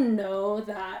also know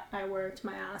that I worked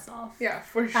my ass off. Yeah,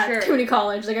 for At sure. community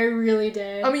college, like I really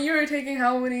did. I mean, you were taking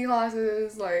how many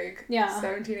classes? Like, Yeah.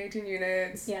 17, 18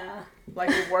 units. Yeah. Like,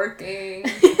 working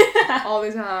all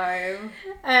the time.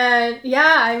 And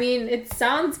yeah, I mean, it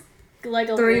sounds like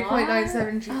a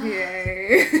 3.97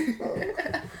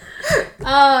 GPA.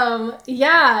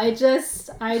 Yeah,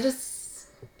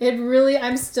 it really,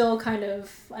 I'm still kind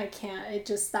of, I can't, it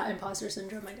just, that imposter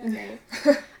syndrome, I guess,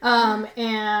 right?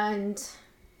 And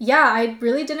yeah, I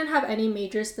really didn't have any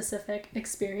major specific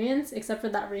experience, except for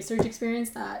that research experience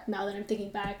that, now that I'm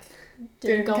thinking back,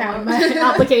 didn't go count on my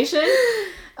application.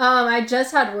 I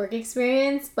just had work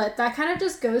experience, but that kind of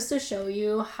just goes to show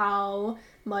you how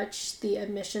much the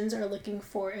admissions are looking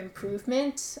for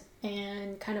improvement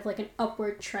and kind of like an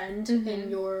upward trend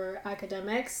in your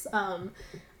academics.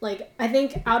 Like, I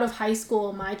think out of high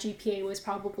school, my GPA was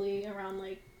probably around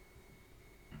like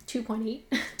 2.8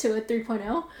 to a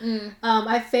 3.0.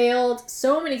 I failed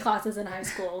so many classes in high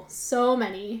school, so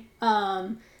many.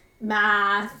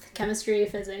 Math, chemistry,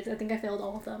 physics. I think I failed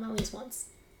all of them at least once.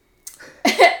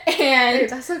 And hey,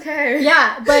 that's okay.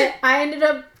 yeah, but I ended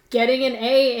up getting an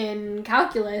A in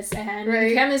calculus and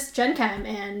Gen Chem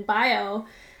and bio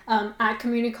at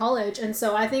community college. And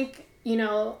so I think, you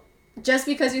know, just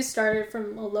because you started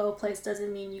from a low place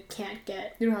doesn't mean you can't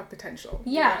get... You don't have potential.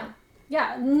 Yeah.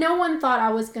 Yeah. No one thought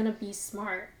I was going to be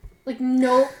smart. Like,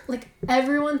 no, like,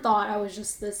 everyone thought I was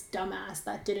just this dumbass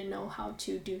that didn't know how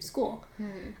to do school.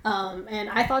 And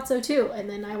I thought so too. And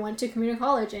then I went to community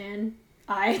college and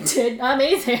I did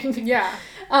amazing. Yeah.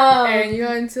 And you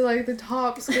got into, like, the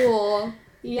top school.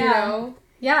 Yeah. You know?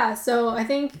 Yeah, so I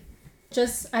think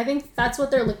that's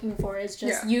what they're looking for, is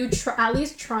just you at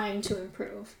least trying to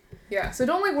improve. Yeah, so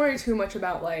don't, like, worry too much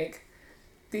about, like,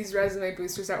 these resume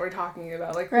boosters that we're talking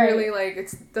about. Like, Right. really, like,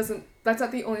 that's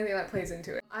not the only thing that plays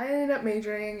into it. I ended up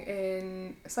majoring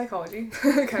in psychology.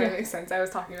 Kind of makes sense. I was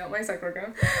talking about my psych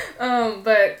program.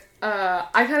 But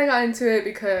I kind of got into it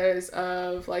because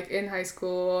of, like, in high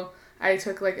school, I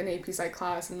took, like, an AP Psych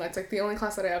class, and that's, like, the only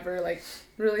class that I ever, like,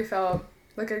 really felt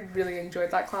like I really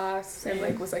enjoyed that class and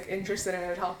like was like interested in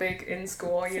a topic in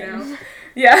school, you know?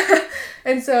 Yeah.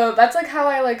 And so that's like how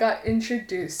I like got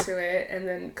introduced to it, and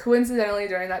then coincidentally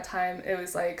during that time it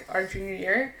was like our junior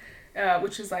year,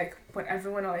 which is like what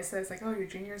everyone always says, like, oh, your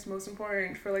junior is most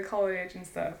important for like college and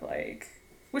stuff, like,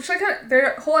 which like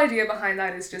their whole idea behind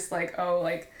that is just like, oh,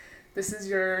 like this is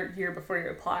your year before you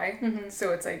apply,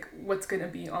 so it's like what's gonna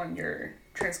be on your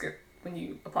transcript when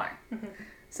you apply.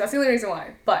 So that's the only reason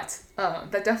why. But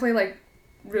that definitely, like,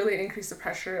 really increased the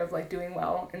pressure of, like, doing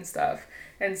well and stuff.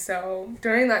 And so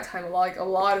during that time, a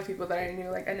lot of people that I knew,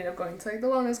 like, ended up going to, like, the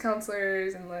wellness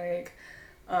counselors and, like,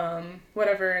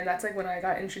 whatever. And that's, like, when I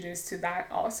got introduced to that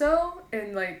also.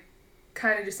 And, like,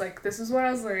 kind of just, like, this is what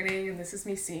I was learning and this is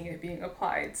me seeing it being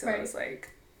applied. So I was, like,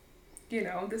 you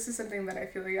know, this is something that I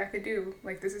feel like I could do.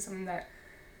 Like, this is something that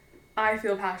I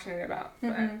feel passionate about.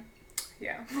 But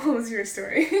yeah. What was your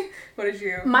story? What did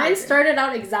you... Mine started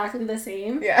out exactly the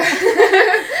same. Yeah.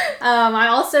 I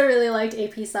also really liked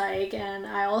AP Psych, and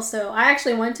I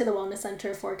actually went to the Wellness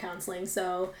Center for counseling,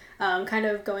 so kind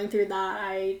of going through that,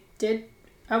 I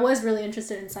was really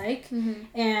interested in psych,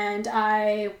 and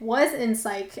I was in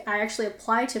psych. I actually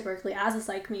applied to Berkeley as a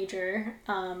psych major,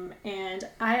 and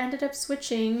I ended up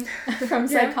switching from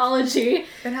psychology.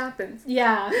 It happens.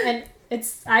 Yeah, and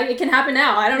it can happen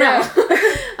now. I don't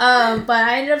know. But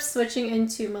I ended up switching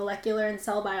into molecular and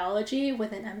cell biology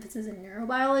with an emphasis in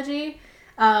neurobiology.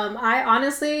 I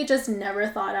honestly just never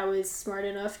thought I was smart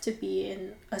enough to be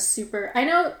in I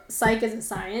know psych is a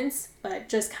science, but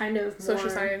just kind of social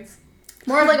science.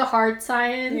 More of like a hard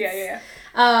science. Yeah.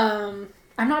 I'm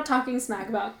not talking smack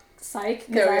about psych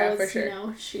because I was, for sure. you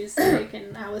know, she's psych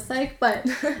and I was psych, but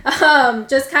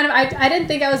just kind of, I didn't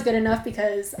think I was good enough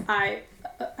because I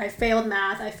failed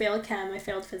math, I failed chem, I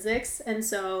failed physics, and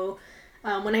so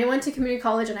when I went to community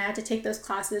college and I had to take those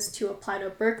classes to apply to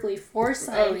Berkeley for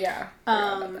psych,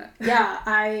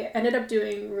 I ended up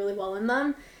doing really well in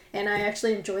them, and I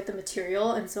actually enjoyed the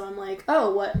material, and so I'm like,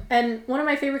 oh, what? And one of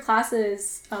my favorite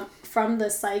classes from the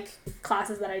psych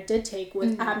classes that I did take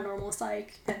was abnormal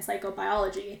psych and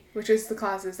psychobiology. Which is the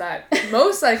classes that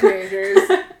most psych majors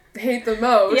hate the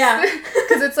most. Yeah.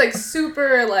 Because it's like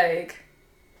super like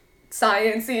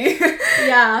science-y.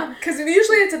 Yeah. Because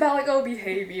usually it's about like,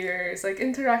 behaviors, like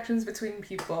interactions between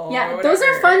people. Yeah, those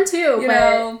are fun too. You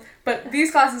know? But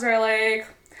these classes are like,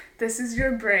 this is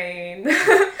your brain.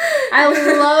 I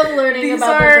love learning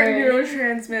about the brain. These are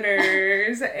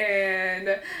neurotransmitters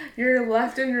and your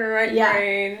left and your right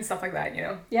brain, stuff like that, you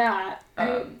know? Yeah,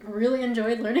 I really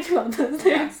enjoyed learning about those things.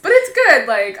 Yeah. But it's good.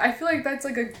 Like, I feel like that's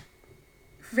like a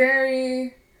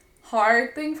very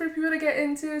hard thing for people to get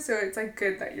into, so it's like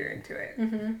good that you're into it.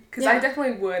 Because I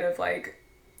definitely would have, like,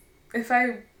 if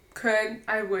I could,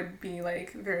 I would be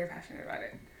like very passionate about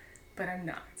it, but I'm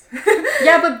not.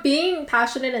 Yeah, but being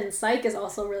passionate in psych is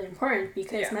also really important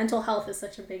because mental health is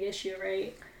such a big issue,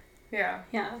 right? Yeah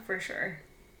for sure.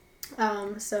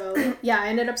 So I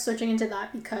ended up switching into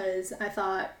that because I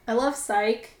thought I love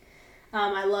psych,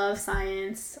 I love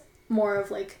science, more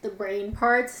of like the brain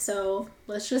parts, so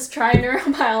let's just try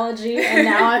neurobiology, and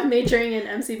now I'm majoring in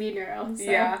MCB neuro. So.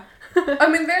 Yeah. I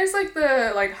mean, there's like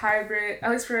the like hybrid,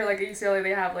 at least for like at UCLA they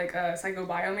have like a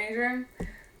psychobio major,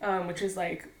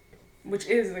 which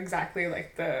is exactly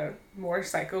like the more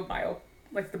psychobio,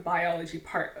 like the biology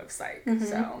part of psych.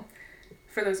 So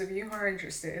for those of you who are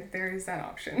interested, there is that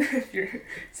option. If you're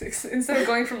instead of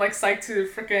going from like psych to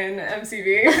freaking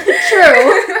MCB.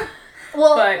 True.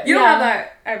 Well, but you don't have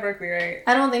that at Berkeley, right?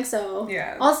 I don't think so.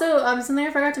 Yeah. Also, something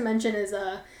I forgot to mention is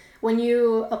when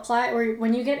you apply or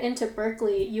when you get into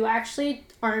Berkeley, you actually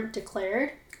aren't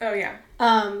declared. Oh yeah.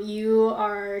 You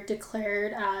are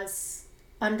declared as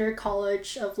under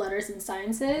College of Letters and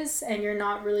Sciences, and you're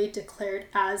not really declared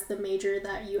as the major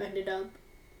that you ended up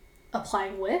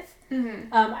applying with.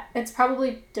 It's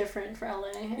probably different for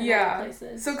LA and other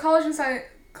places. So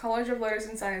College of Letters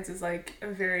and Science is like a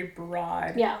very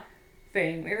broad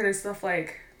thing. There's stuff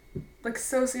like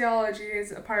sociology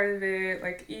is a part of it,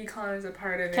 like econ is a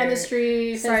part of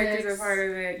Chemistry, it, psych physics. is a part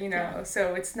of it, you know.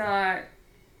 So it's not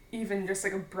even just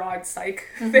like a broad psych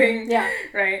thing,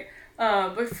 right?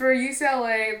 But for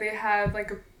UCLA, they have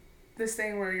like this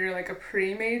thing where you're like a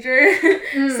pre-major.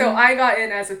 So I got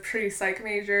in as a pre-psych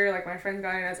major, like my friends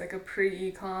got in as like a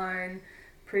pre-econ,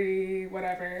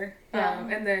 pre-whatever.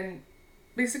 And then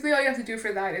basically all you have to do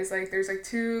for that is like there's like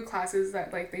 2 classes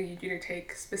that like they need you to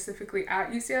take specifically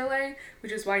at UCLA,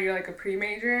 which is why you're like a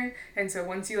pre-major. And so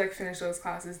once you like finish those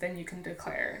classes, then you can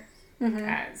declare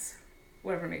as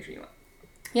whatever major you want.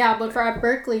 Yeah, but for at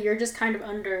Berkeley, you're just kind of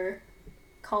under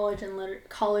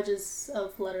colleges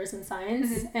of letters and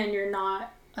science, and you're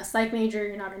not a psych major,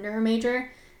 you're not a neuro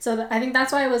major. So I think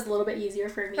that's why it was a little bit easier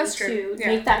for me to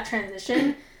make that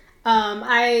transition.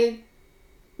 I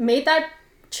made that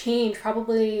change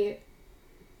probably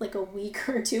like a week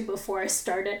or 2 before I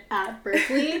started at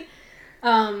Berkeley.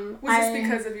 Was this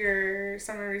because of your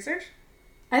summer research?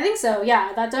 I think so,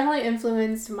 yeah. That definitely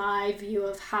influenced my view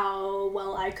of how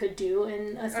well I could do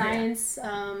in a science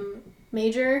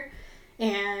major.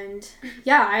 And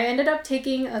yeah, I ended up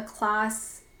taking a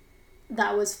class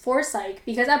that was for psych,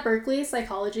 because at Berkeley,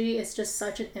 psychology is just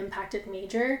such an impacted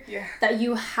major that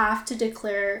you have to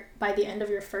declare by the end of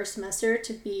your first semester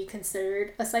to be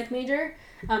considered a psych major.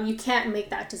 You can't make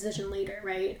that decision later,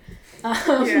 right?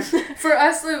 For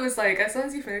us, it was like, as long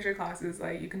as you finish your classes,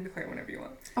 like, you can declare whenever you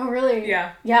want. Oh, really?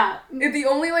 Yeah. Yeah. The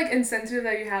only, like, incentive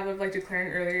that you have of, like,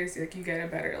 declaring earlier is, like, you get a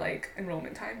better, like,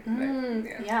 enrollment time.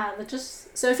 That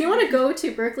just... So if you want to go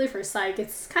to Berkeley for psych,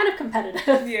 it's kind of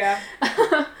competitive. Yeah.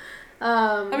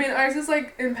 I mean, ours is,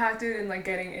 like, impacted in, like,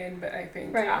 getting in, but I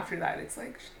think after that, it's,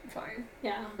 like, fine.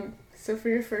 Yeah. So for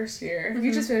your first year,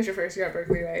 you just finished your first year at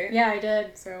Berkeley, right? Yeah, I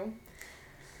did. So,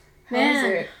 how was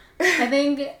it? I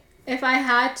think if I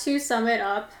had to sum it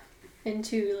up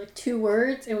into, like, 2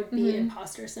 words, it would be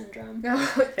imposter syndrome.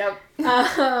 Yep.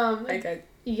 I get.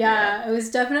 Yeah, it was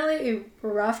definitely a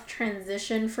rough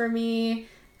transition for me.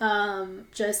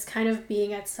 Just kind of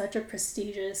being at such a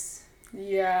prestigious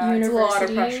university. It's a lot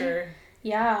of pressure.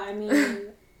 Yeah, I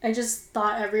mean, I just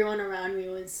thought everyone around me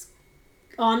was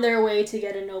on their way to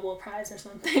get a Nobel Prize or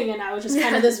something, and I was just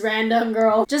kind of this random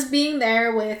girl. Just being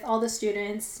there with all the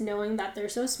students, knowing that they're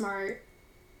so smart,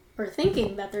 or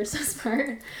thinking that they're so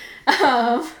smart,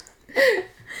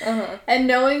 and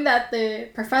knowing that the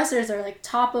professors are like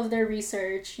top of their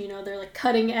research, you know, they're like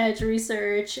cutting edge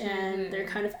research, and they're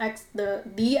kind of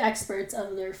the experts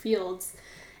of their fields.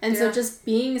 And so just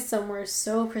being somewhere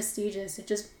so prestigious,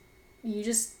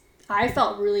 I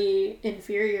felt really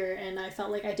inferior, and I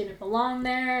felt like I didn't belong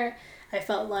there. I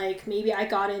felt like maybe I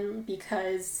got in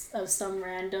because of some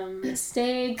random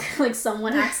mistake, like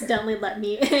someone accidentally let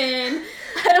me in.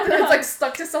 I don't know. It's like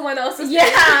stuck to someone else's name.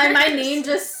 And my name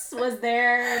just was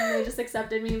there, and they just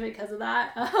accepted me because of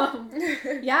that.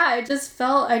 I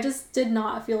just did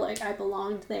not feel like I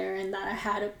belonged there, and that I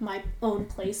had my own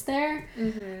place there.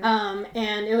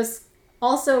 And it was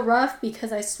also rough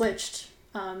because I switched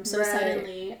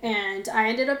suddenly, and I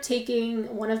ended up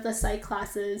taking one of the psych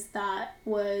classes that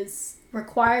was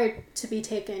required to be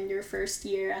taken your first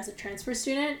year as a transfer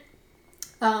student,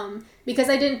 because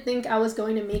I didn't think I was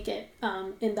going to make it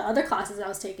in the other classes I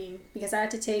was taking, because I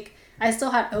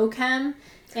still had OChem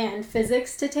and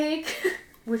physics to take,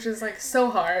 which is like so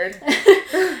hard.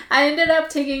 I ended up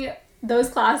taking those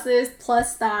classes,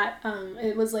 plus that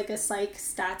it was like a psych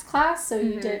stats class, so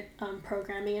you did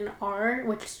programming in R,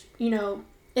 which, you know,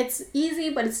 it's easy,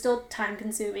 but it's still time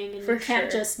consuming, and you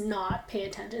can't just not pay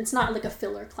attention. It's not like a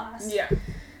filler class. Yeah.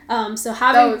 So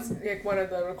having... That was like one of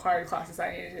the required classes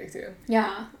I needed to take too.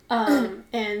 Yeah.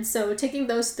 And so taking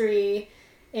those 3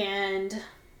 and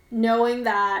knowing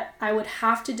that I would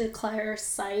have to declare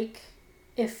psych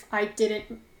if I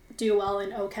didn't do well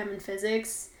in OChem and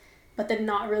physics, but then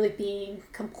not really being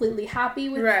completely happy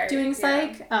with doing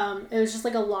psych. It was just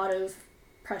like a lot of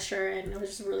pressure, and I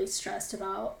was just really stressed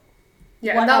about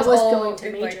what I was going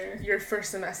to major. Like your first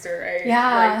semester, right?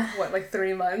 Yeah. Like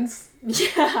 3 months?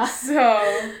 Yeah.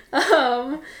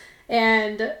 So.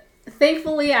 And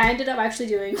thankfully I ended up actually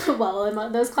doing well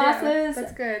in those classes. Yeah,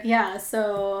 that's good. Yeah,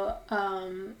 so,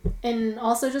 and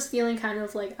also just feeling kind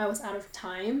of like I was out of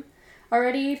time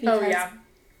already. Because,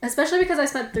 especially because I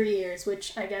spent 3 years,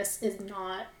 which I guess is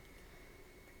not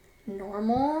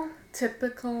normal.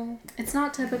 Typical. It's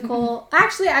not typical.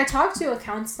 Actually, I talked to a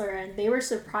counselor, and they were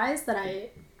surprised that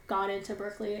I got into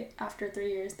Berkeley after 3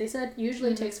 years. They said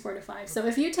usually it takes 4 to 5. So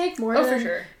if you take more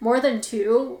than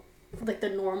 2, like the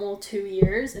normal 2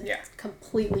 years, it's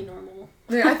completely normal.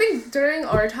 Yeah, I think during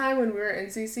our time when we were in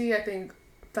CC, I think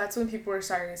that's when people were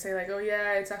starting to say like, oh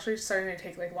yeah, it's actually starting to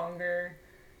take like longer.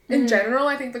 In general,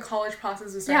 I think the college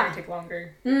process is starting to take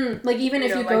longer. Like even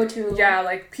if you go to... Yeah,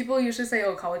 like people usually say,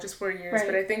 oh, college is 4 years. Right.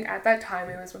 But I think at that time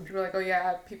it was when people were like, oh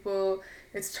yeah,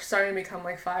 it's starting to become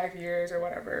like 5 years or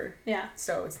whatever. Yeah.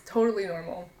 So it's totally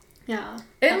normal. Yeah.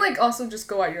 And, like, also just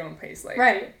go at your own pace. Like,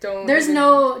 right. There's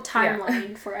no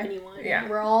timeline for anyone. Yeah.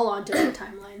 We're all on different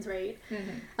timelines, right?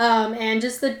 And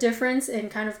just the difference in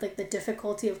kind of, like, the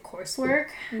difficulty of coursework,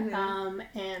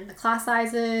 and the class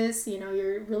sizes, you know,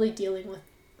 you're really dealing with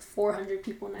 400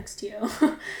 people next to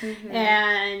you.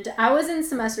 And I was in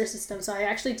semester system, so I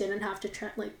actually didn't have to,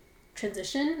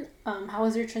 transition. How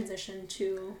was your transition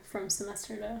from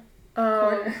semester to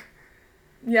quarter?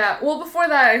 Yeah, well, before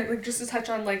that, like, just to touch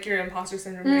on, like, your imposter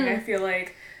syndrome thing, I feel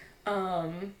like,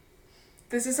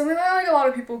 this is something that, like, a lot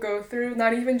of people go through,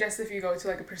 not even just if you go to,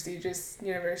 like, a prestigious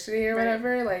university or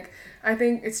whatever, like, I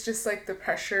think it's just, like, the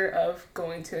pressure of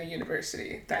going to a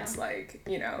university that's, like,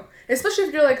 you know, especially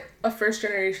if you're, like, a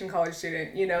first-generation college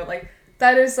student, you know, like,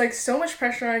 that is, like, so much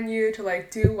pressure on you to,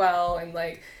 like, do well, and,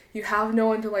 like, you have no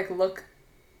one to, like, look,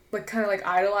 like, kind of, like,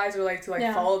 idolize or, like, to,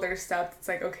 like, follow their steps. It's,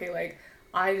 like, okay, like,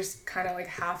 I just kind of, like,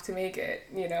 have to make it,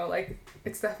 you know? Like,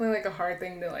 it's definitely, like, a hard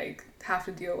thing to, like, have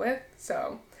to deal with.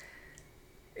 So,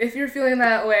 if you're feeling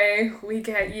that way, we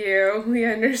get you. We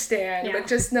understand. But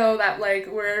just know that, like,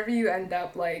 wherever you end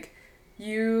up, like,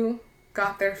 you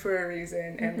got there for a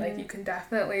reason. And, like, you can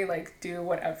definitely, like, do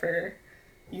whatever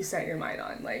you set your mind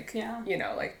on. Like, you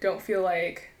know, like, don't feel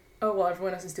like, oh, well,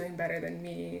 everyone else is doing better than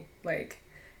me. Like,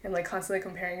 and, like, constantly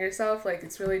comparing yourself. Like,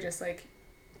 it's really just, like,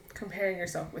 comparing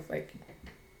yourself with, like,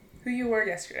 who you were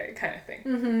yesterday kind of thing,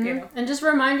 you know? And just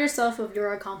remind yourself of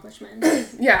your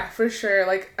accomplishments. Yeah, for sure.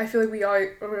 Like, I feel like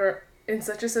we're in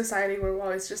such a society where we're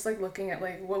always just, like, looking at,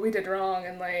 like, what we did wrong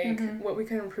and, like, what we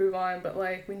can improve on, but,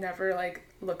 like, we never, like,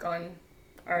 look on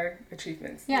our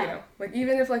achievements, you know? Like,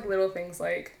 even if, like, little things,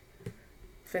 like,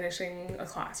 finishing a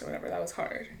class or whatever, that was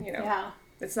hard, you know? Yeah.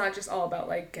 It's not just all about,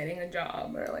 like, getting a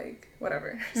job or, like,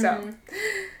 whatever. So,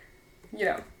 you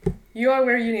know, you are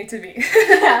where you need to be.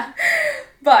 Yeah.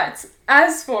 But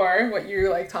as for what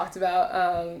you, like, talked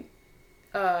about,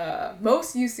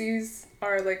 most UCs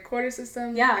are, like, quarter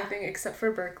system, I think, except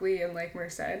for Berkeley and, like,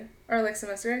 Merced are, like,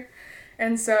 semester.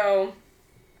 And so,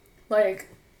 like,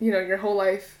 you know, your whole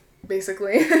life,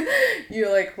 basically, you,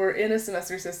 like, were in a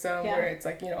semester system where it's,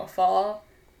 like, you know, fall,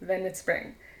 then it's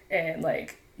spring. And,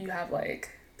 like, you have,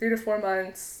 like, 3 to 4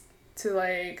 months to,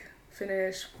 like,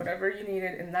 finish whatever you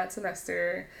needed in that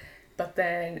semester. But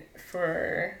then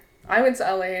I went to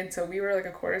LA, and so we were, like,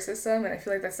 a quarter system, and I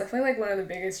feel like that's definitely, like, one of the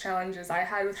biggest challenges I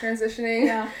had with transitioning.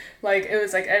 Yeah. Like, it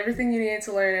was, like, everything you needed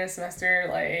to learn in a semester,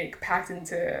 like, packed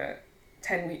into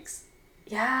 10 weeks.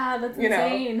 Yeah, that's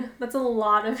insane. You know? That's a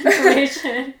lot of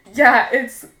information. Yeah,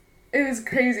 it was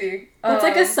crazy. That's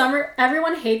like a summer.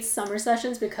 Everyone hates summer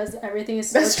sessions because everything is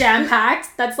so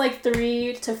jam-packed. That's like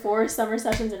 3 to 4 summer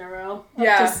sessions in a row.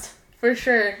 Yeah, for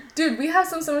sure. Dude, we have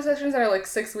some summer sessions that are, like,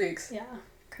 6 weeks. Yeah.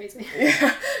 Crazy.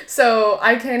 Yeah, so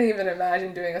I can't even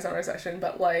imagine doing a summer session,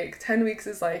 but, like, 10 weeks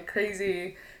is, like,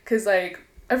 crazy, because, like,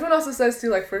 everyone also says, too,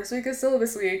 like, first week is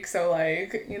syllabus week, so,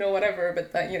 like, you know, whatever,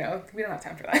 but that, you know, we don't have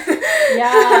time for that.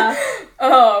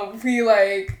 Yeah. We,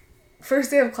 like, first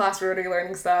day of class, we're already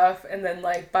learning stuff, and then,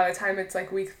 like, by the time it's,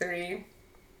 like, week 3,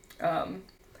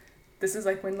 this is,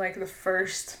 like, when, like, the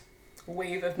first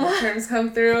wave of midterms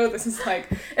come through. This is, like,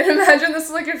 and imagine this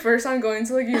is, like, your first time going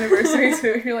to, like, university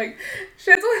too. You're like,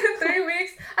 shit's only 3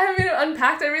 weeks. I haven't even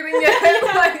unpacked everything yet.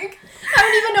 Like, I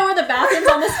don't even know where the bathrooms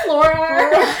on this floor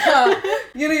are.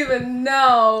 You don't even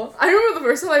know. I remember the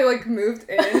first time I, like, moved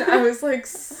in, I was, like,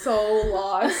 so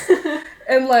lost.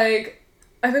 And, like,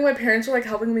 I think my parents were, like,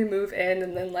 helping me move in,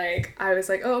 and then, like, I was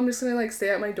like, oh, I'm just gonna, like, stay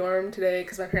at my dorm today,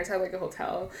 because my parents had, like, a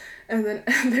hotel, and then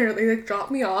they, like,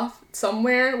 dropped me off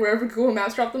somewhere, wherever Google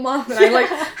Maps dropped them off, and I, like,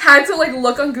 had to, like,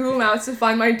 look on Google Maps to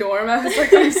find my dorm. I was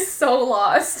like, I'm so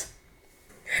lost.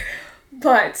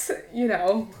 But, you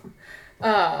know,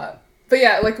 but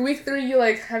yeah, like, week 3, you,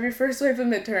 like, have your first wave of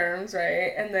midterms,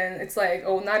 right, and then it's like,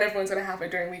 oh, not everyone's gonna have it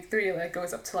during week 3, like, it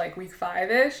goes up to, like, week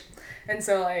 5-ish. And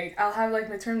so, like, I'll have, like,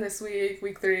 midterm this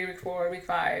week 3, week 4, week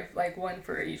 5, like, 1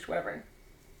 for each, whatever. And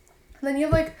then you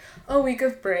have, like, a week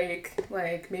of break.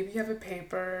 Like, maybe you have a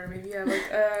paper, maybe you have,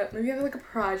 like, a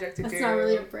project to do. That's not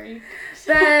really a break.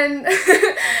 Then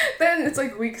it's,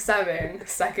 like, week 7,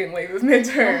 second wave of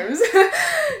midterms.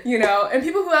 You know? And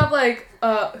people who have, like,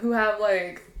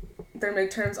 their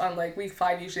midterms on, like, week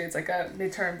 5, usually it's, like, a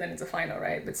midterm, then it's a final,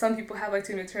 right? But some people have, like,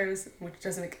 2 midterms, which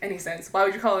doesn't make any sense. Why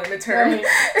would you call it a midterm?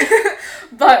 Right.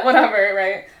 But whatever,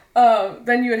 right?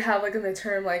 Then you would have, like, a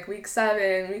midterm, like, week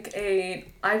 7, week 8.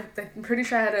 I'm pretty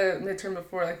sure I had a midterm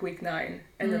before, like, week 9.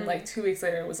 And then, like, 2 weeks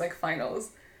later, it was, like,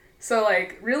 finals. So,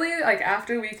 like, really, like,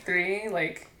 after week 3,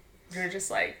 like, you're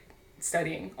just, like,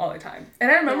 studying all the time.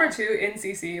 And I remember, too, in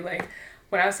CC, like,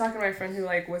 when I was talking to my friend who,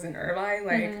 like, was in Irvine,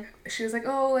 like, she was like,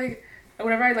 oh, like,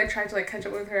 whenever I, like, tried to, like, catch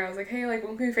up with her, I was like, hey, like,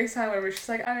 when can we FaceTime, whatever. She's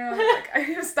like, I don't know, like, I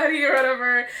need to study or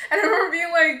whatever. And I remember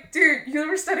being like, dude, you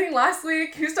were studying last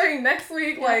week, you're studying next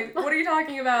week, like, what are you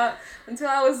talking about? Until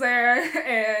I was there,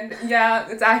 and yeah,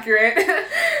 it's accurate.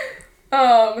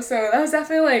 So that was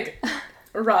definitely, like,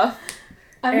 rough.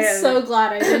 I'm so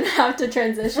glad I didn't have to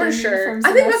transition. For sure.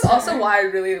 I think that's also why I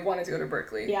really wanted to go to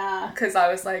Berkeley. Yeah. Because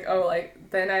I was like, oh, like,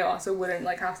 then I also wouldn't,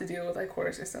 like, have to deal with, like,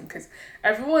 quarter system. Because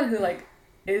everyone who, like,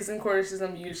 is in quarter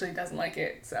system usually doesn't like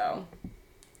it. So,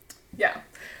 yeah.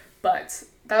 But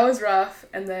that was rough.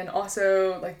 And then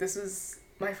also, like, this was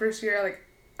my first year, like,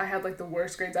 I had, like, the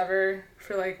worst grades ever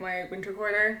for, like, my winter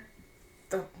quarter.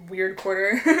 The weird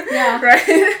quarter. Yeah.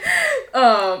 Right?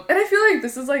 And I feel like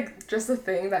this is, like, just a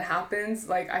thing that happens.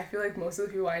 Like, I feel like most of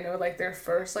the people I know, like, their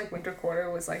first, like, winter quarter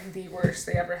was, like, the worst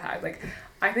they ever had. Like,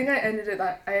 I think I ended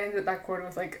that quarter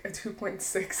with, like, a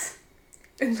 2.6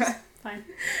 in that. Fine.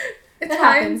 It's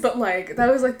fine, but, like,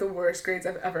 that was, like, the worst grades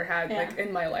I've ever had, like,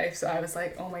 in my life. So I was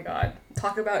like, oh my god,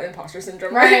 talk about imposter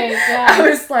syndrome, right? Yeah. I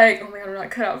was like, oh my god, I'm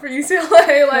not cut out for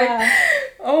UCLA, like,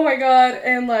 oh my god,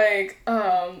 and, like,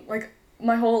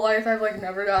 my whole life I've, like,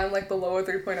 never gotten, like, below a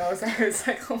 3.0, so I was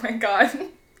like, oh my god,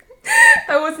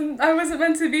 I wasn't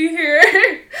meant to be here.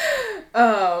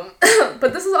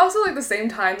 But this is also, like, the same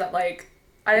time that, like,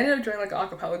 I ended up joining, like, an a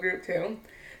cappella group, too.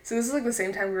 So this is, like, the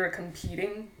same time we were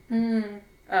competing.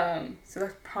 So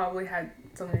that probably had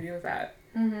something to do with that.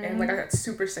 And, like, I got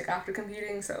super sick after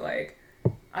competing, so, like,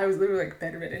 I was literally, like,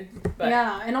 bedridden. But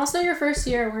yeah, and also your first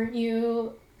year, weren't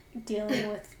you dealing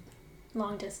with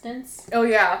long distance? Oh,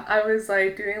 yeah. I was,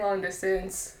 like, doing long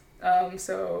distance.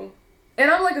 So...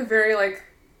 And I'm, like, a very, like,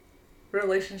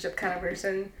 relationship kind of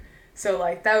person. So,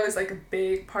 like, that was, like, a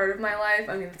big part of my life.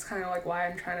 I mean, it's kind of, like, why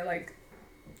I'm trying to, like,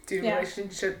 do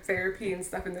relationship therapy and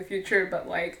stuff in the future. But,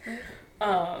 like...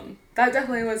 that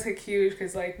definitely was, like, huge,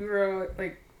 because, like, we were,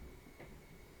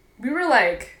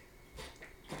 like,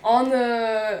 on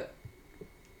the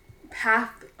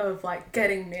path of, like,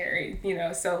 getting married, you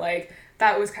know, so, like,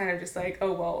 that was kind of just, like,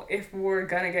 oh, well, if we're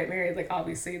gonna get married, like,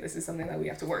 obviously this is something that we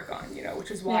have to work on, you know,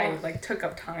 which is why it, like, took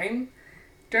up time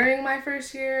during my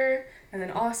first year. And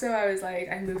then also I was, like,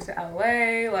 I moved to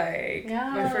LA, like,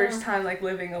 my first time, like,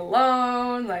 living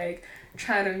alone, like,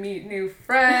 trying to meet new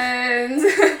friends,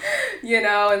 you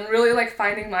know, and really, like,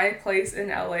 finding my place in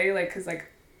LA, like, because, like,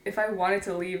 if I wanted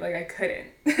to leave, like, I couldn't,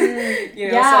 you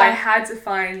know, so I had to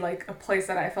find, like, a place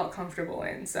that I felt comfortable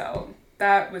in, so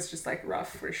that was just, like,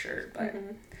 rough for sure, but,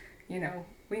 you know,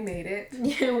 we made it.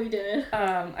 Yeah, we did.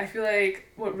 I feel like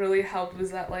what really helped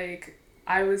was that, like,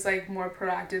 I was, like, more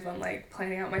proactive on, like,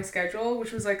 planning out my schedule,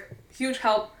 which was, like, huge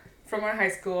help from our high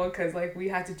school, because, like, we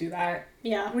had to do that.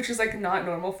 Yeah. Which is, like, not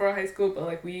normal for our high school, but,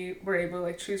 like, we were able to,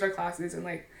 like, choose our classes and,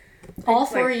 like... all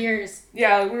 4 years.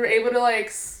 Yeah, we were able to, like,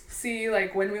 see,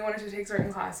 like, when we wanted to take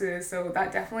certain classes, so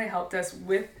that definitely helped us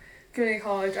with community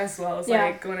college as well as,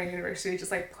 like, going to university,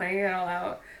 just, like, planning it all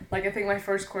out. Like, I think my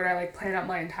first quarter, I, like, planned out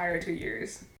my entire 2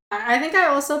 years. I think I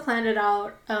also planned it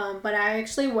out, but I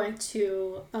actually went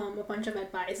to a bunch of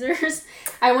advisors.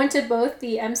 I went to both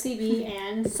the MCB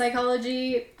and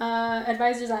psychology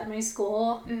advisors at my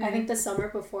school, I think the summer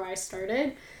before I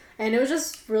started. And it was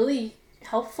just really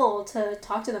helpful to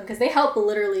talk to them because they help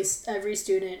literally every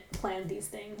student plan these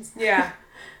things. Yeah.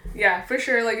 Yeah, for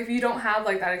sure. Like, if you don't have,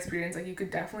 like, that experience, like, you could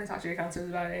definitely talk to your counselors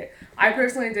about it. I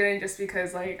personally didn't, just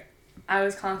because, like, I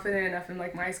was confident enough in,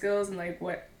 like, my skills and, like,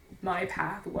 what my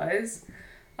path was.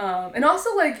 And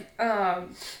also, like,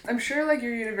 I'm sure, like,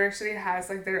 your university has,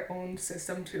 like, their own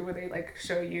system, too, where they, like,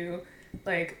 show you,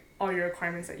 like, all your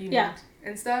requirements that you need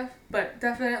and stuff. But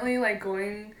definitely, like,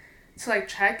 going to, like,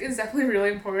 check is definitely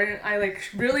really important. I, like,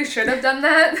 really should have done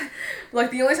that.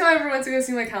 Like, the only time I ever went to go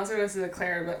see my counselor was to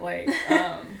declare, but, like,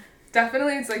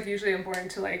 definitely it's, like, usually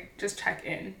important to, like, just check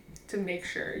in to make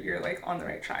sure you're, like, on the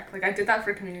right track. Like, I did that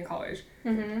for community college,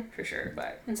 for sure,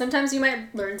 but... And sometimes you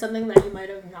might learn something that you might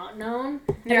have not known.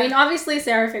 I mean, obviously,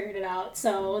 Sarah figured it out,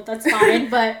 so that's fine,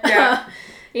 but...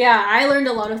 yeah, I learned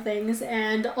a lot of things,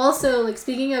 and also, like,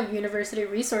 speaking of university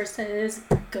resources,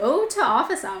 go to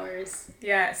office hours.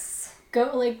 Yes.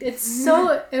 Go, like, it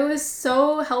was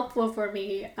so helpful for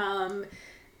me.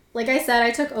 Like I said,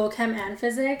 I took OChem and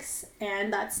physics,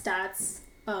 and that stats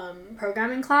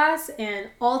programming class, and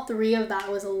all three of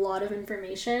that was a lot of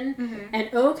information.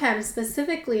 And OChem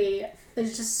specifically,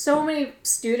 there's just so many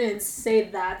students say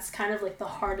that's kind of like the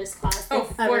hardest class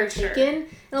they've ever taken. And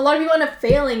a lot of people end up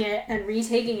failing it and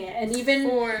retaking it. And even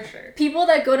people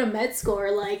that go to med school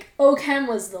are like, OChem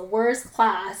was the worst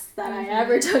class that I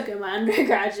ever took in my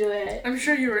undergraduate. I'm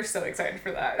sure you were so excited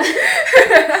for that.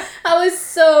 I was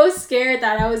so scared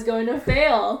that I was going to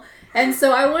fail. And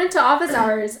so I went to office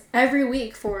hours every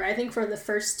week for the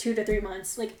first 2 to 3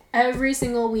 months. Like every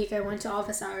single week I went to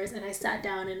office hours and I sat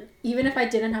down, and even if I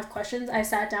didn't have questions, I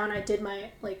sat down, I did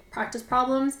my like practice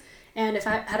problems, and if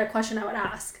I had a question I would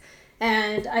ask.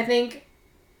 And I think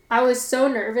I was so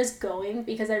nervous going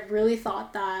because I really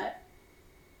thought that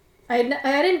I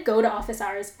didn't go to office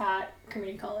hours at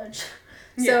community college.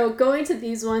 So going to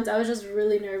these ones, I was just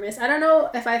really nervous. I don't know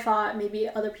if I thought maybe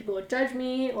other people would judge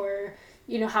me or,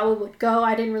 you know, how it would go.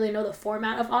 I didn't really know the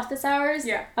format of office hours.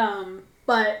 Yeah.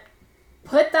 But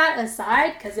put that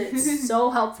aside because it's so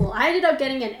helpful. I ended up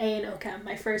getting an A in OChem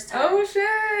my first time. Oh,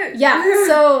 shit. Yeah,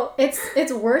 so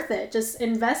it's worth it. Just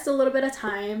invest a little bit of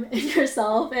time in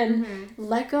yourself and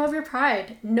let go of your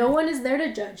pride. No one is there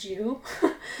to judge you.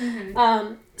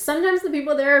 Sometimes the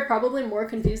people there are probably more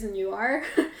confused than you are.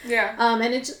 Yeah.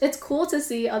 And it's cool to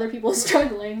see other people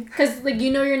struggling because, like,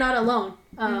 you know you're not alone.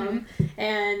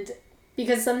 And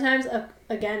because sometimes,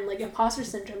 again, like imposter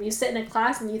syndrome, you sit in a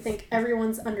class and you think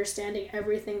everyone's understanding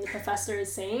everything the professor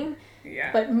is saying.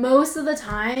 Yeah. But most of the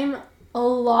time, a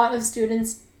lot of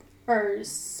students are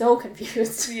so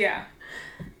confused. Yeah.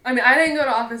 I mean, I didn't go to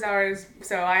office hours,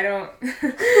 so I don't...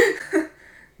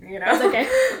 You know? That's okay.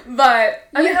 But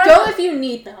I mean, go if you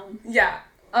need them. Yeah.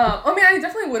 I mean, I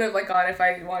definitely would have like gone if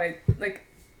I wanted, like,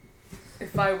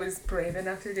 if I was brave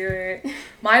enough to do it.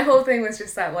 My whole thing was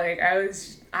just that like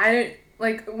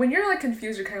like when you're like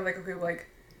confused, you're kind of like, okay, well, like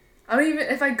I don't even,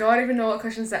 if I go, I don't even know what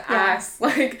questions to ask.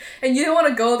 Like, and you don't want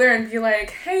to go there and be like,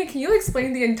 hey, can you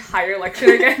explain the entire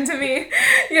lecture again to me?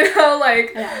 You know,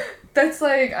 like. Yeah. That's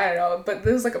like, I don't know, but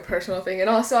this is like a personal thing, and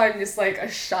also I'm just like a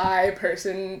shy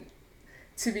person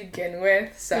to begin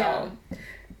with, so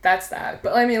that's that.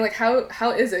 But I mean, like,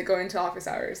 how is it going to office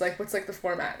hours? Like, what's like the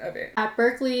format of it? At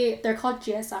Berkeley, they're called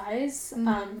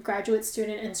GSIs, graduate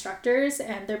student instructors,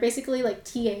 and they're basically like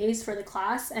TAs for the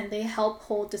class, and they help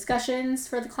hold discussions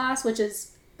for the class, which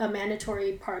is a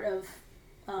mandatory part of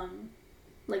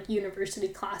like university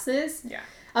classes. Yeah.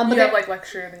 But you have like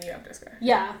lecture, then you have discussion.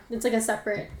 Yeah, it's like a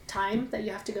separate time that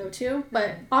you have to go to,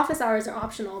 but office hours are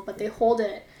optional, but they hold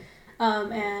it.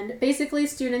 And basically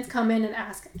students come in and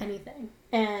ask anything.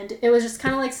 And it was just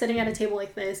kind of like sitting at a table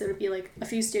like this. It would be like a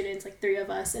few students, like 3 of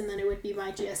us, and then it would be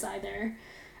my GSI there.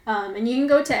 And you can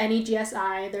go to any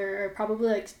GSI. There are probably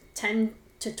like 10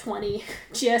 to 20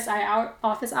 GSI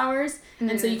office hours.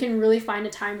 And so you can really find a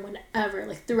time whenever,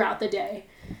 like throughout the day.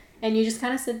 And you just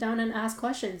kind of sit down and ask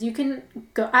questions. You can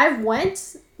go. I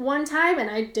went one time and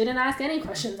I didn't ask any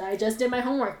questions. I just did my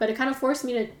homework, but it kind of forced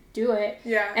me to do it.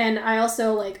 Yeah. And I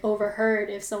also like overheard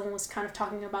if someone was kind of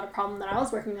talking about a problem that I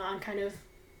was working on, kind of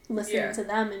listening to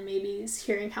them and maybe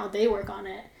hearing how they work on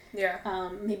it. Yeah.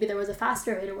 Maybe there was a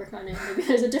faster way to work on it. Maybe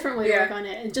there's a different way to work on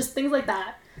it, and just things like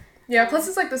that. Yeah. Plus,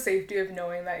 it's like the safety of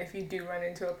knowing that if you do run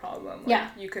into a problem, like,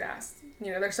 you could ask.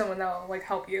 You know, there's someone that'll like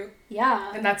help you.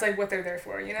 Yeah. And that's like what they're there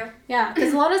for, you know? Yeah,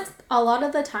 because a lot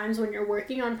of the times when you're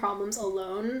working on problems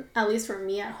alone, at least for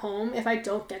me at home, if I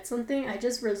don't get something, I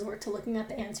just resort to looking at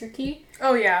the answer key.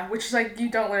 Oh yeah, which is like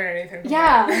you don't learn anything from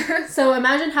that. Yeah. So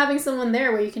imagine having someone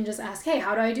there where you can just ask, hey,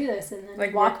 how do I do this? And then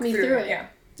like walk me through it. Yeah.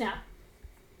 Yeah.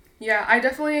 Yeah, I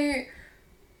definitely,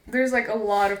 there's like a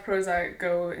lot of pros that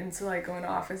go into like going to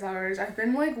office hours. I've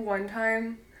been like one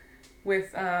time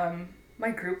with my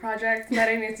group project that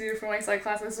I need to do for my psych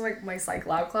class. This is like my psych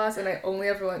lab class, and I only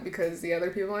ever went because the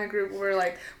other people in my group were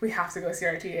like, we have to go see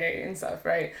our TA and stuff,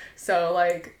 right? So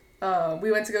like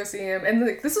we went to go see him, and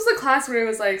like this was a class where it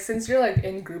was like, since you're like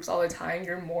in groups all the time,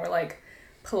 you're more like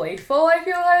playful, I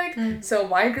feel like. So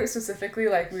my group specifically,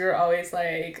 like we were always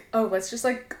like, oh, let's just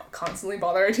like constantly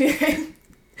bother our TA.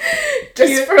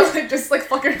 Just for like, just like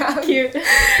fuck around. Cute.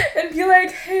 And be like,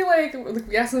 hey, like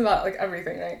we asked him about like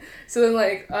everything, right? So then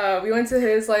like we went to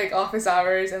his like office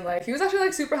hours, and like he was actually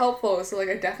like super helpful. So like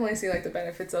I definitely see like the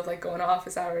benefits of like going to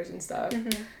office hours and stuff.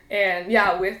 And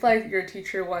yeah, with like your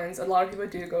teacher ones, a lot of people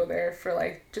do go there for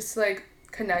like just to, like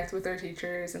connect with their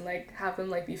teachers and like have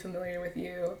them like be familiar with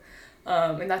you.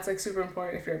 And that's like super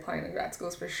important if you're applying to grad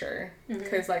schools for sure,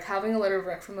 because like having a letter of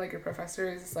rec from like your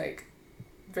professor is like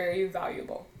very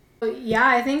valuable. Yeah,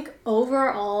 I think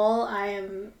overall I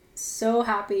am so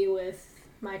happy with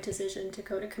my decision to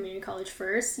go to community college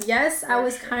first. Yes, I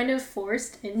was kind of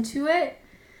forced into it.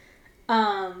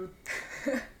 But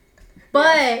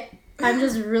I'm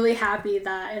just really happy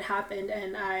that it happened,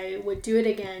 and I would do it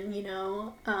again, you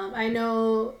know. I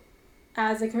know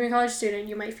as a community college student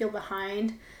you might feel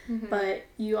behind, but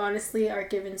you honestly are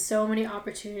given so many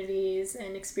opportunities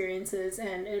and experiences,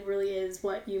 and it really is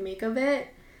what you make of it.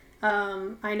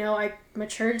 I know I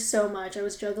matured so much. I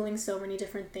was juggling so many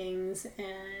different things,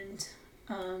 and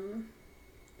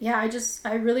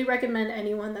I really recommend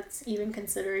anyone that's even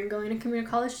considering going to community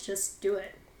college, just do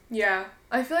it. Yeah.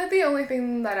 I feel like the only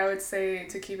thing that I would say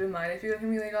to keep in mind if you go to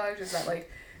community college is that, like,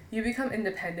 you become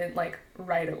independent, like,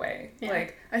 right away. Yeah.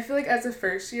 Like, I feel like as a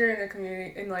first year in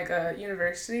a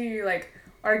university, you, like,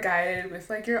 are guided with,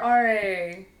 like, your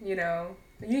RA, you know.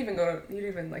 You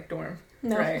even, like, dorm.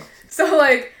 No. Right? So,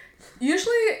 like,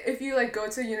 usually if you, like, go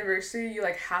to university, you,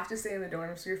 like, have to stay in the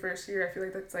dorms for your first year. I feel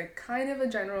like that's, like, kind of a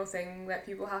general thing that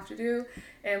people have to do.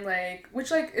 And, like,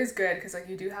 which, like, is good because, like,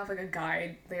 you do have, like, a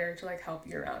guide there to, like, help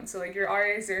you around. So, like, your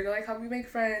RA is there to, like, help you make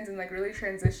friends and, like, really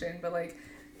transition. But, like,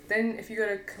 then if you go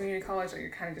to community college, like, you're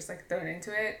kind of just, like, thrown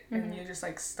into it and you just,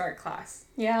 like, start class.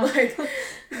 Yeah. Like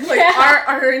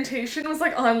our orientation was,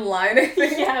 like, online, I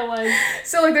think. Yeah, it was.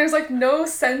 So, like, there's, like, no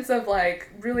sense of, like,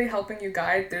 really helping you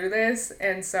guide through this.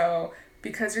 And so,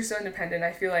 because you're so independent,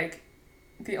 I feel like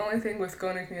the only thing with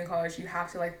going to community college, you have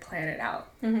to, like, plan it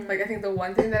out. Mm-hmm. Like, I think the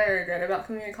one thing that I regret about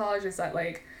community college is that,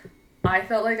 like, I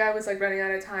felt like I was, like, running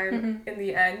out of time in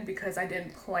the end because I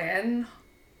didn't plan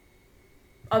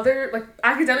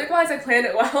academic wise I planned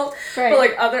it well, right. But,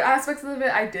 like, other aspects of it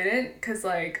I didn't, because,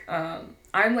 like,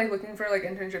 I'm, like, looking for, like,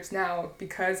 internships now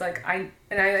because, like, I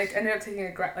like, ended up taking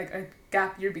a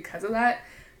gap year because of that,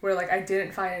 where, like, I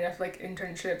didn't find enough, like,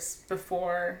 internships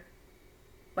before,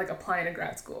 like, applying to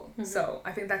grad school. Mm-hmm. So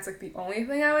I think that's, like, the only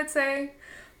thing I would say,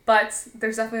 but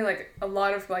there's definitely, like, a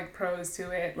lot of, like, pros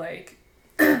to it. Like,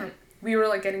 we were,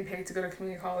 like, getting paid to go to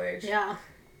community college. Yeah.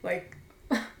 Like,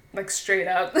 straight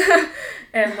up.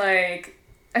 And, like,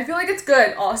 I feel like it's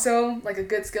good also, like, a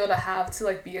good skill to have to,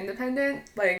 like, be independent.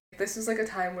 Like, this was, like, a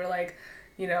time where, like,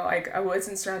 you know, like, I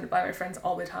wasn't surrounded by my friends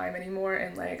all the time anymore,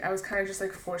 and, like, I was kind of just,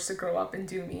 like, forced to grow up and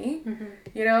do me,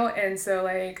 you know, and so,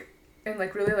 like, and,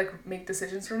 like, really, like, make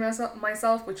decisions for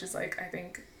myself, which is, like, I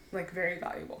think, like, very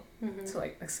valuable to,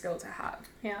 like, a skill to have.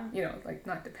 Yeah. You know, like,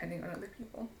 not depending on other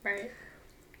people. Right.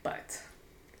 But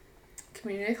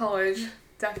community college,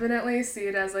 definitely see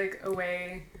it as, like, a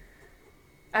way,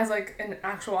 as, like, an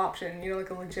actual option, you know, like,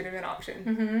 a legitimate option.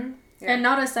 Mm-hmm. Yeah. And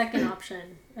not a second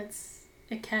option.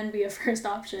 It can be a first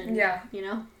option. Yeah. You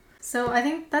know? So I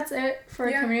think that's it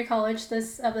for community college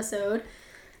this episode.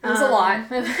 It was a lot.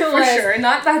 For sure.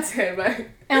 Not that's it, but...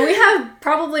 And we have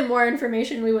probably more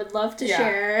information we would love to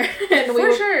share. And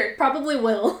we probably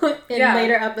will in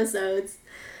later episodes.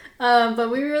 But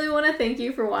we really want to thank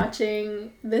you for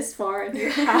watching this far if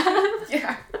you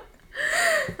have.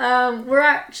 We're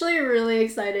actually really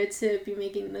excited to be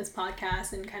making this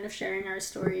podcast and kind of sharing our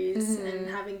stories and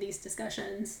having these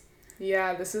discussions.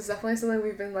 Yeah, this is definitely something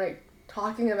we've been, like,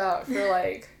 talking about for,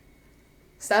 like,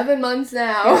 7 months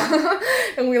now. Yeah.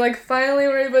 And we, like, finally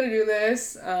were able to do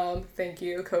this. Thank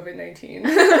you,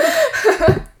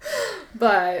 COVID-19.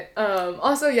 But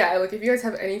also, yeah, like, if you guys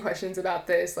have any questions about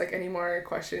this, like, any more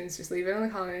questions, just leave it in the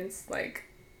comments. Like,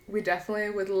 we definitely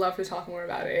would love to talk more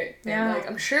about it. Yeah. And, like,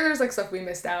 I'm sure there's, like, stuff we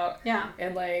missed out. Yeah.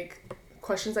 And, like,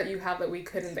 questions that you have that we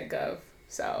couldn't think of.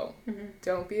 So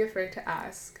don't be afraid to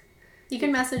ask. You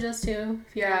can message us too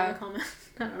if you have a comment.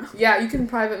 I don't know. Yeah, you can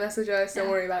private message us. Don't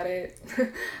worry about it.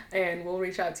 And we'll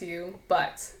reach out to you.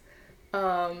 But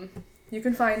you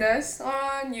can find us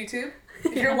on YouTube.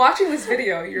 If you're watching this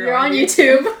video, you're on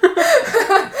YouTube.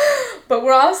 But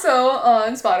we're also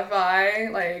on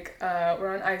Spotify. Like,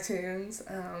 we're on iTunes.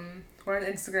 We're on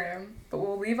Instagram. But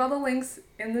we'll leave all the links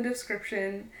in the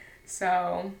description.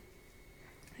 So...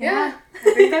 yeah,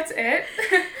 I think that's it.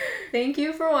 Thank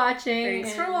you for watching.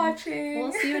 Thanks for watching.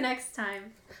 We'll see you next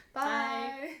time.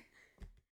 Bye.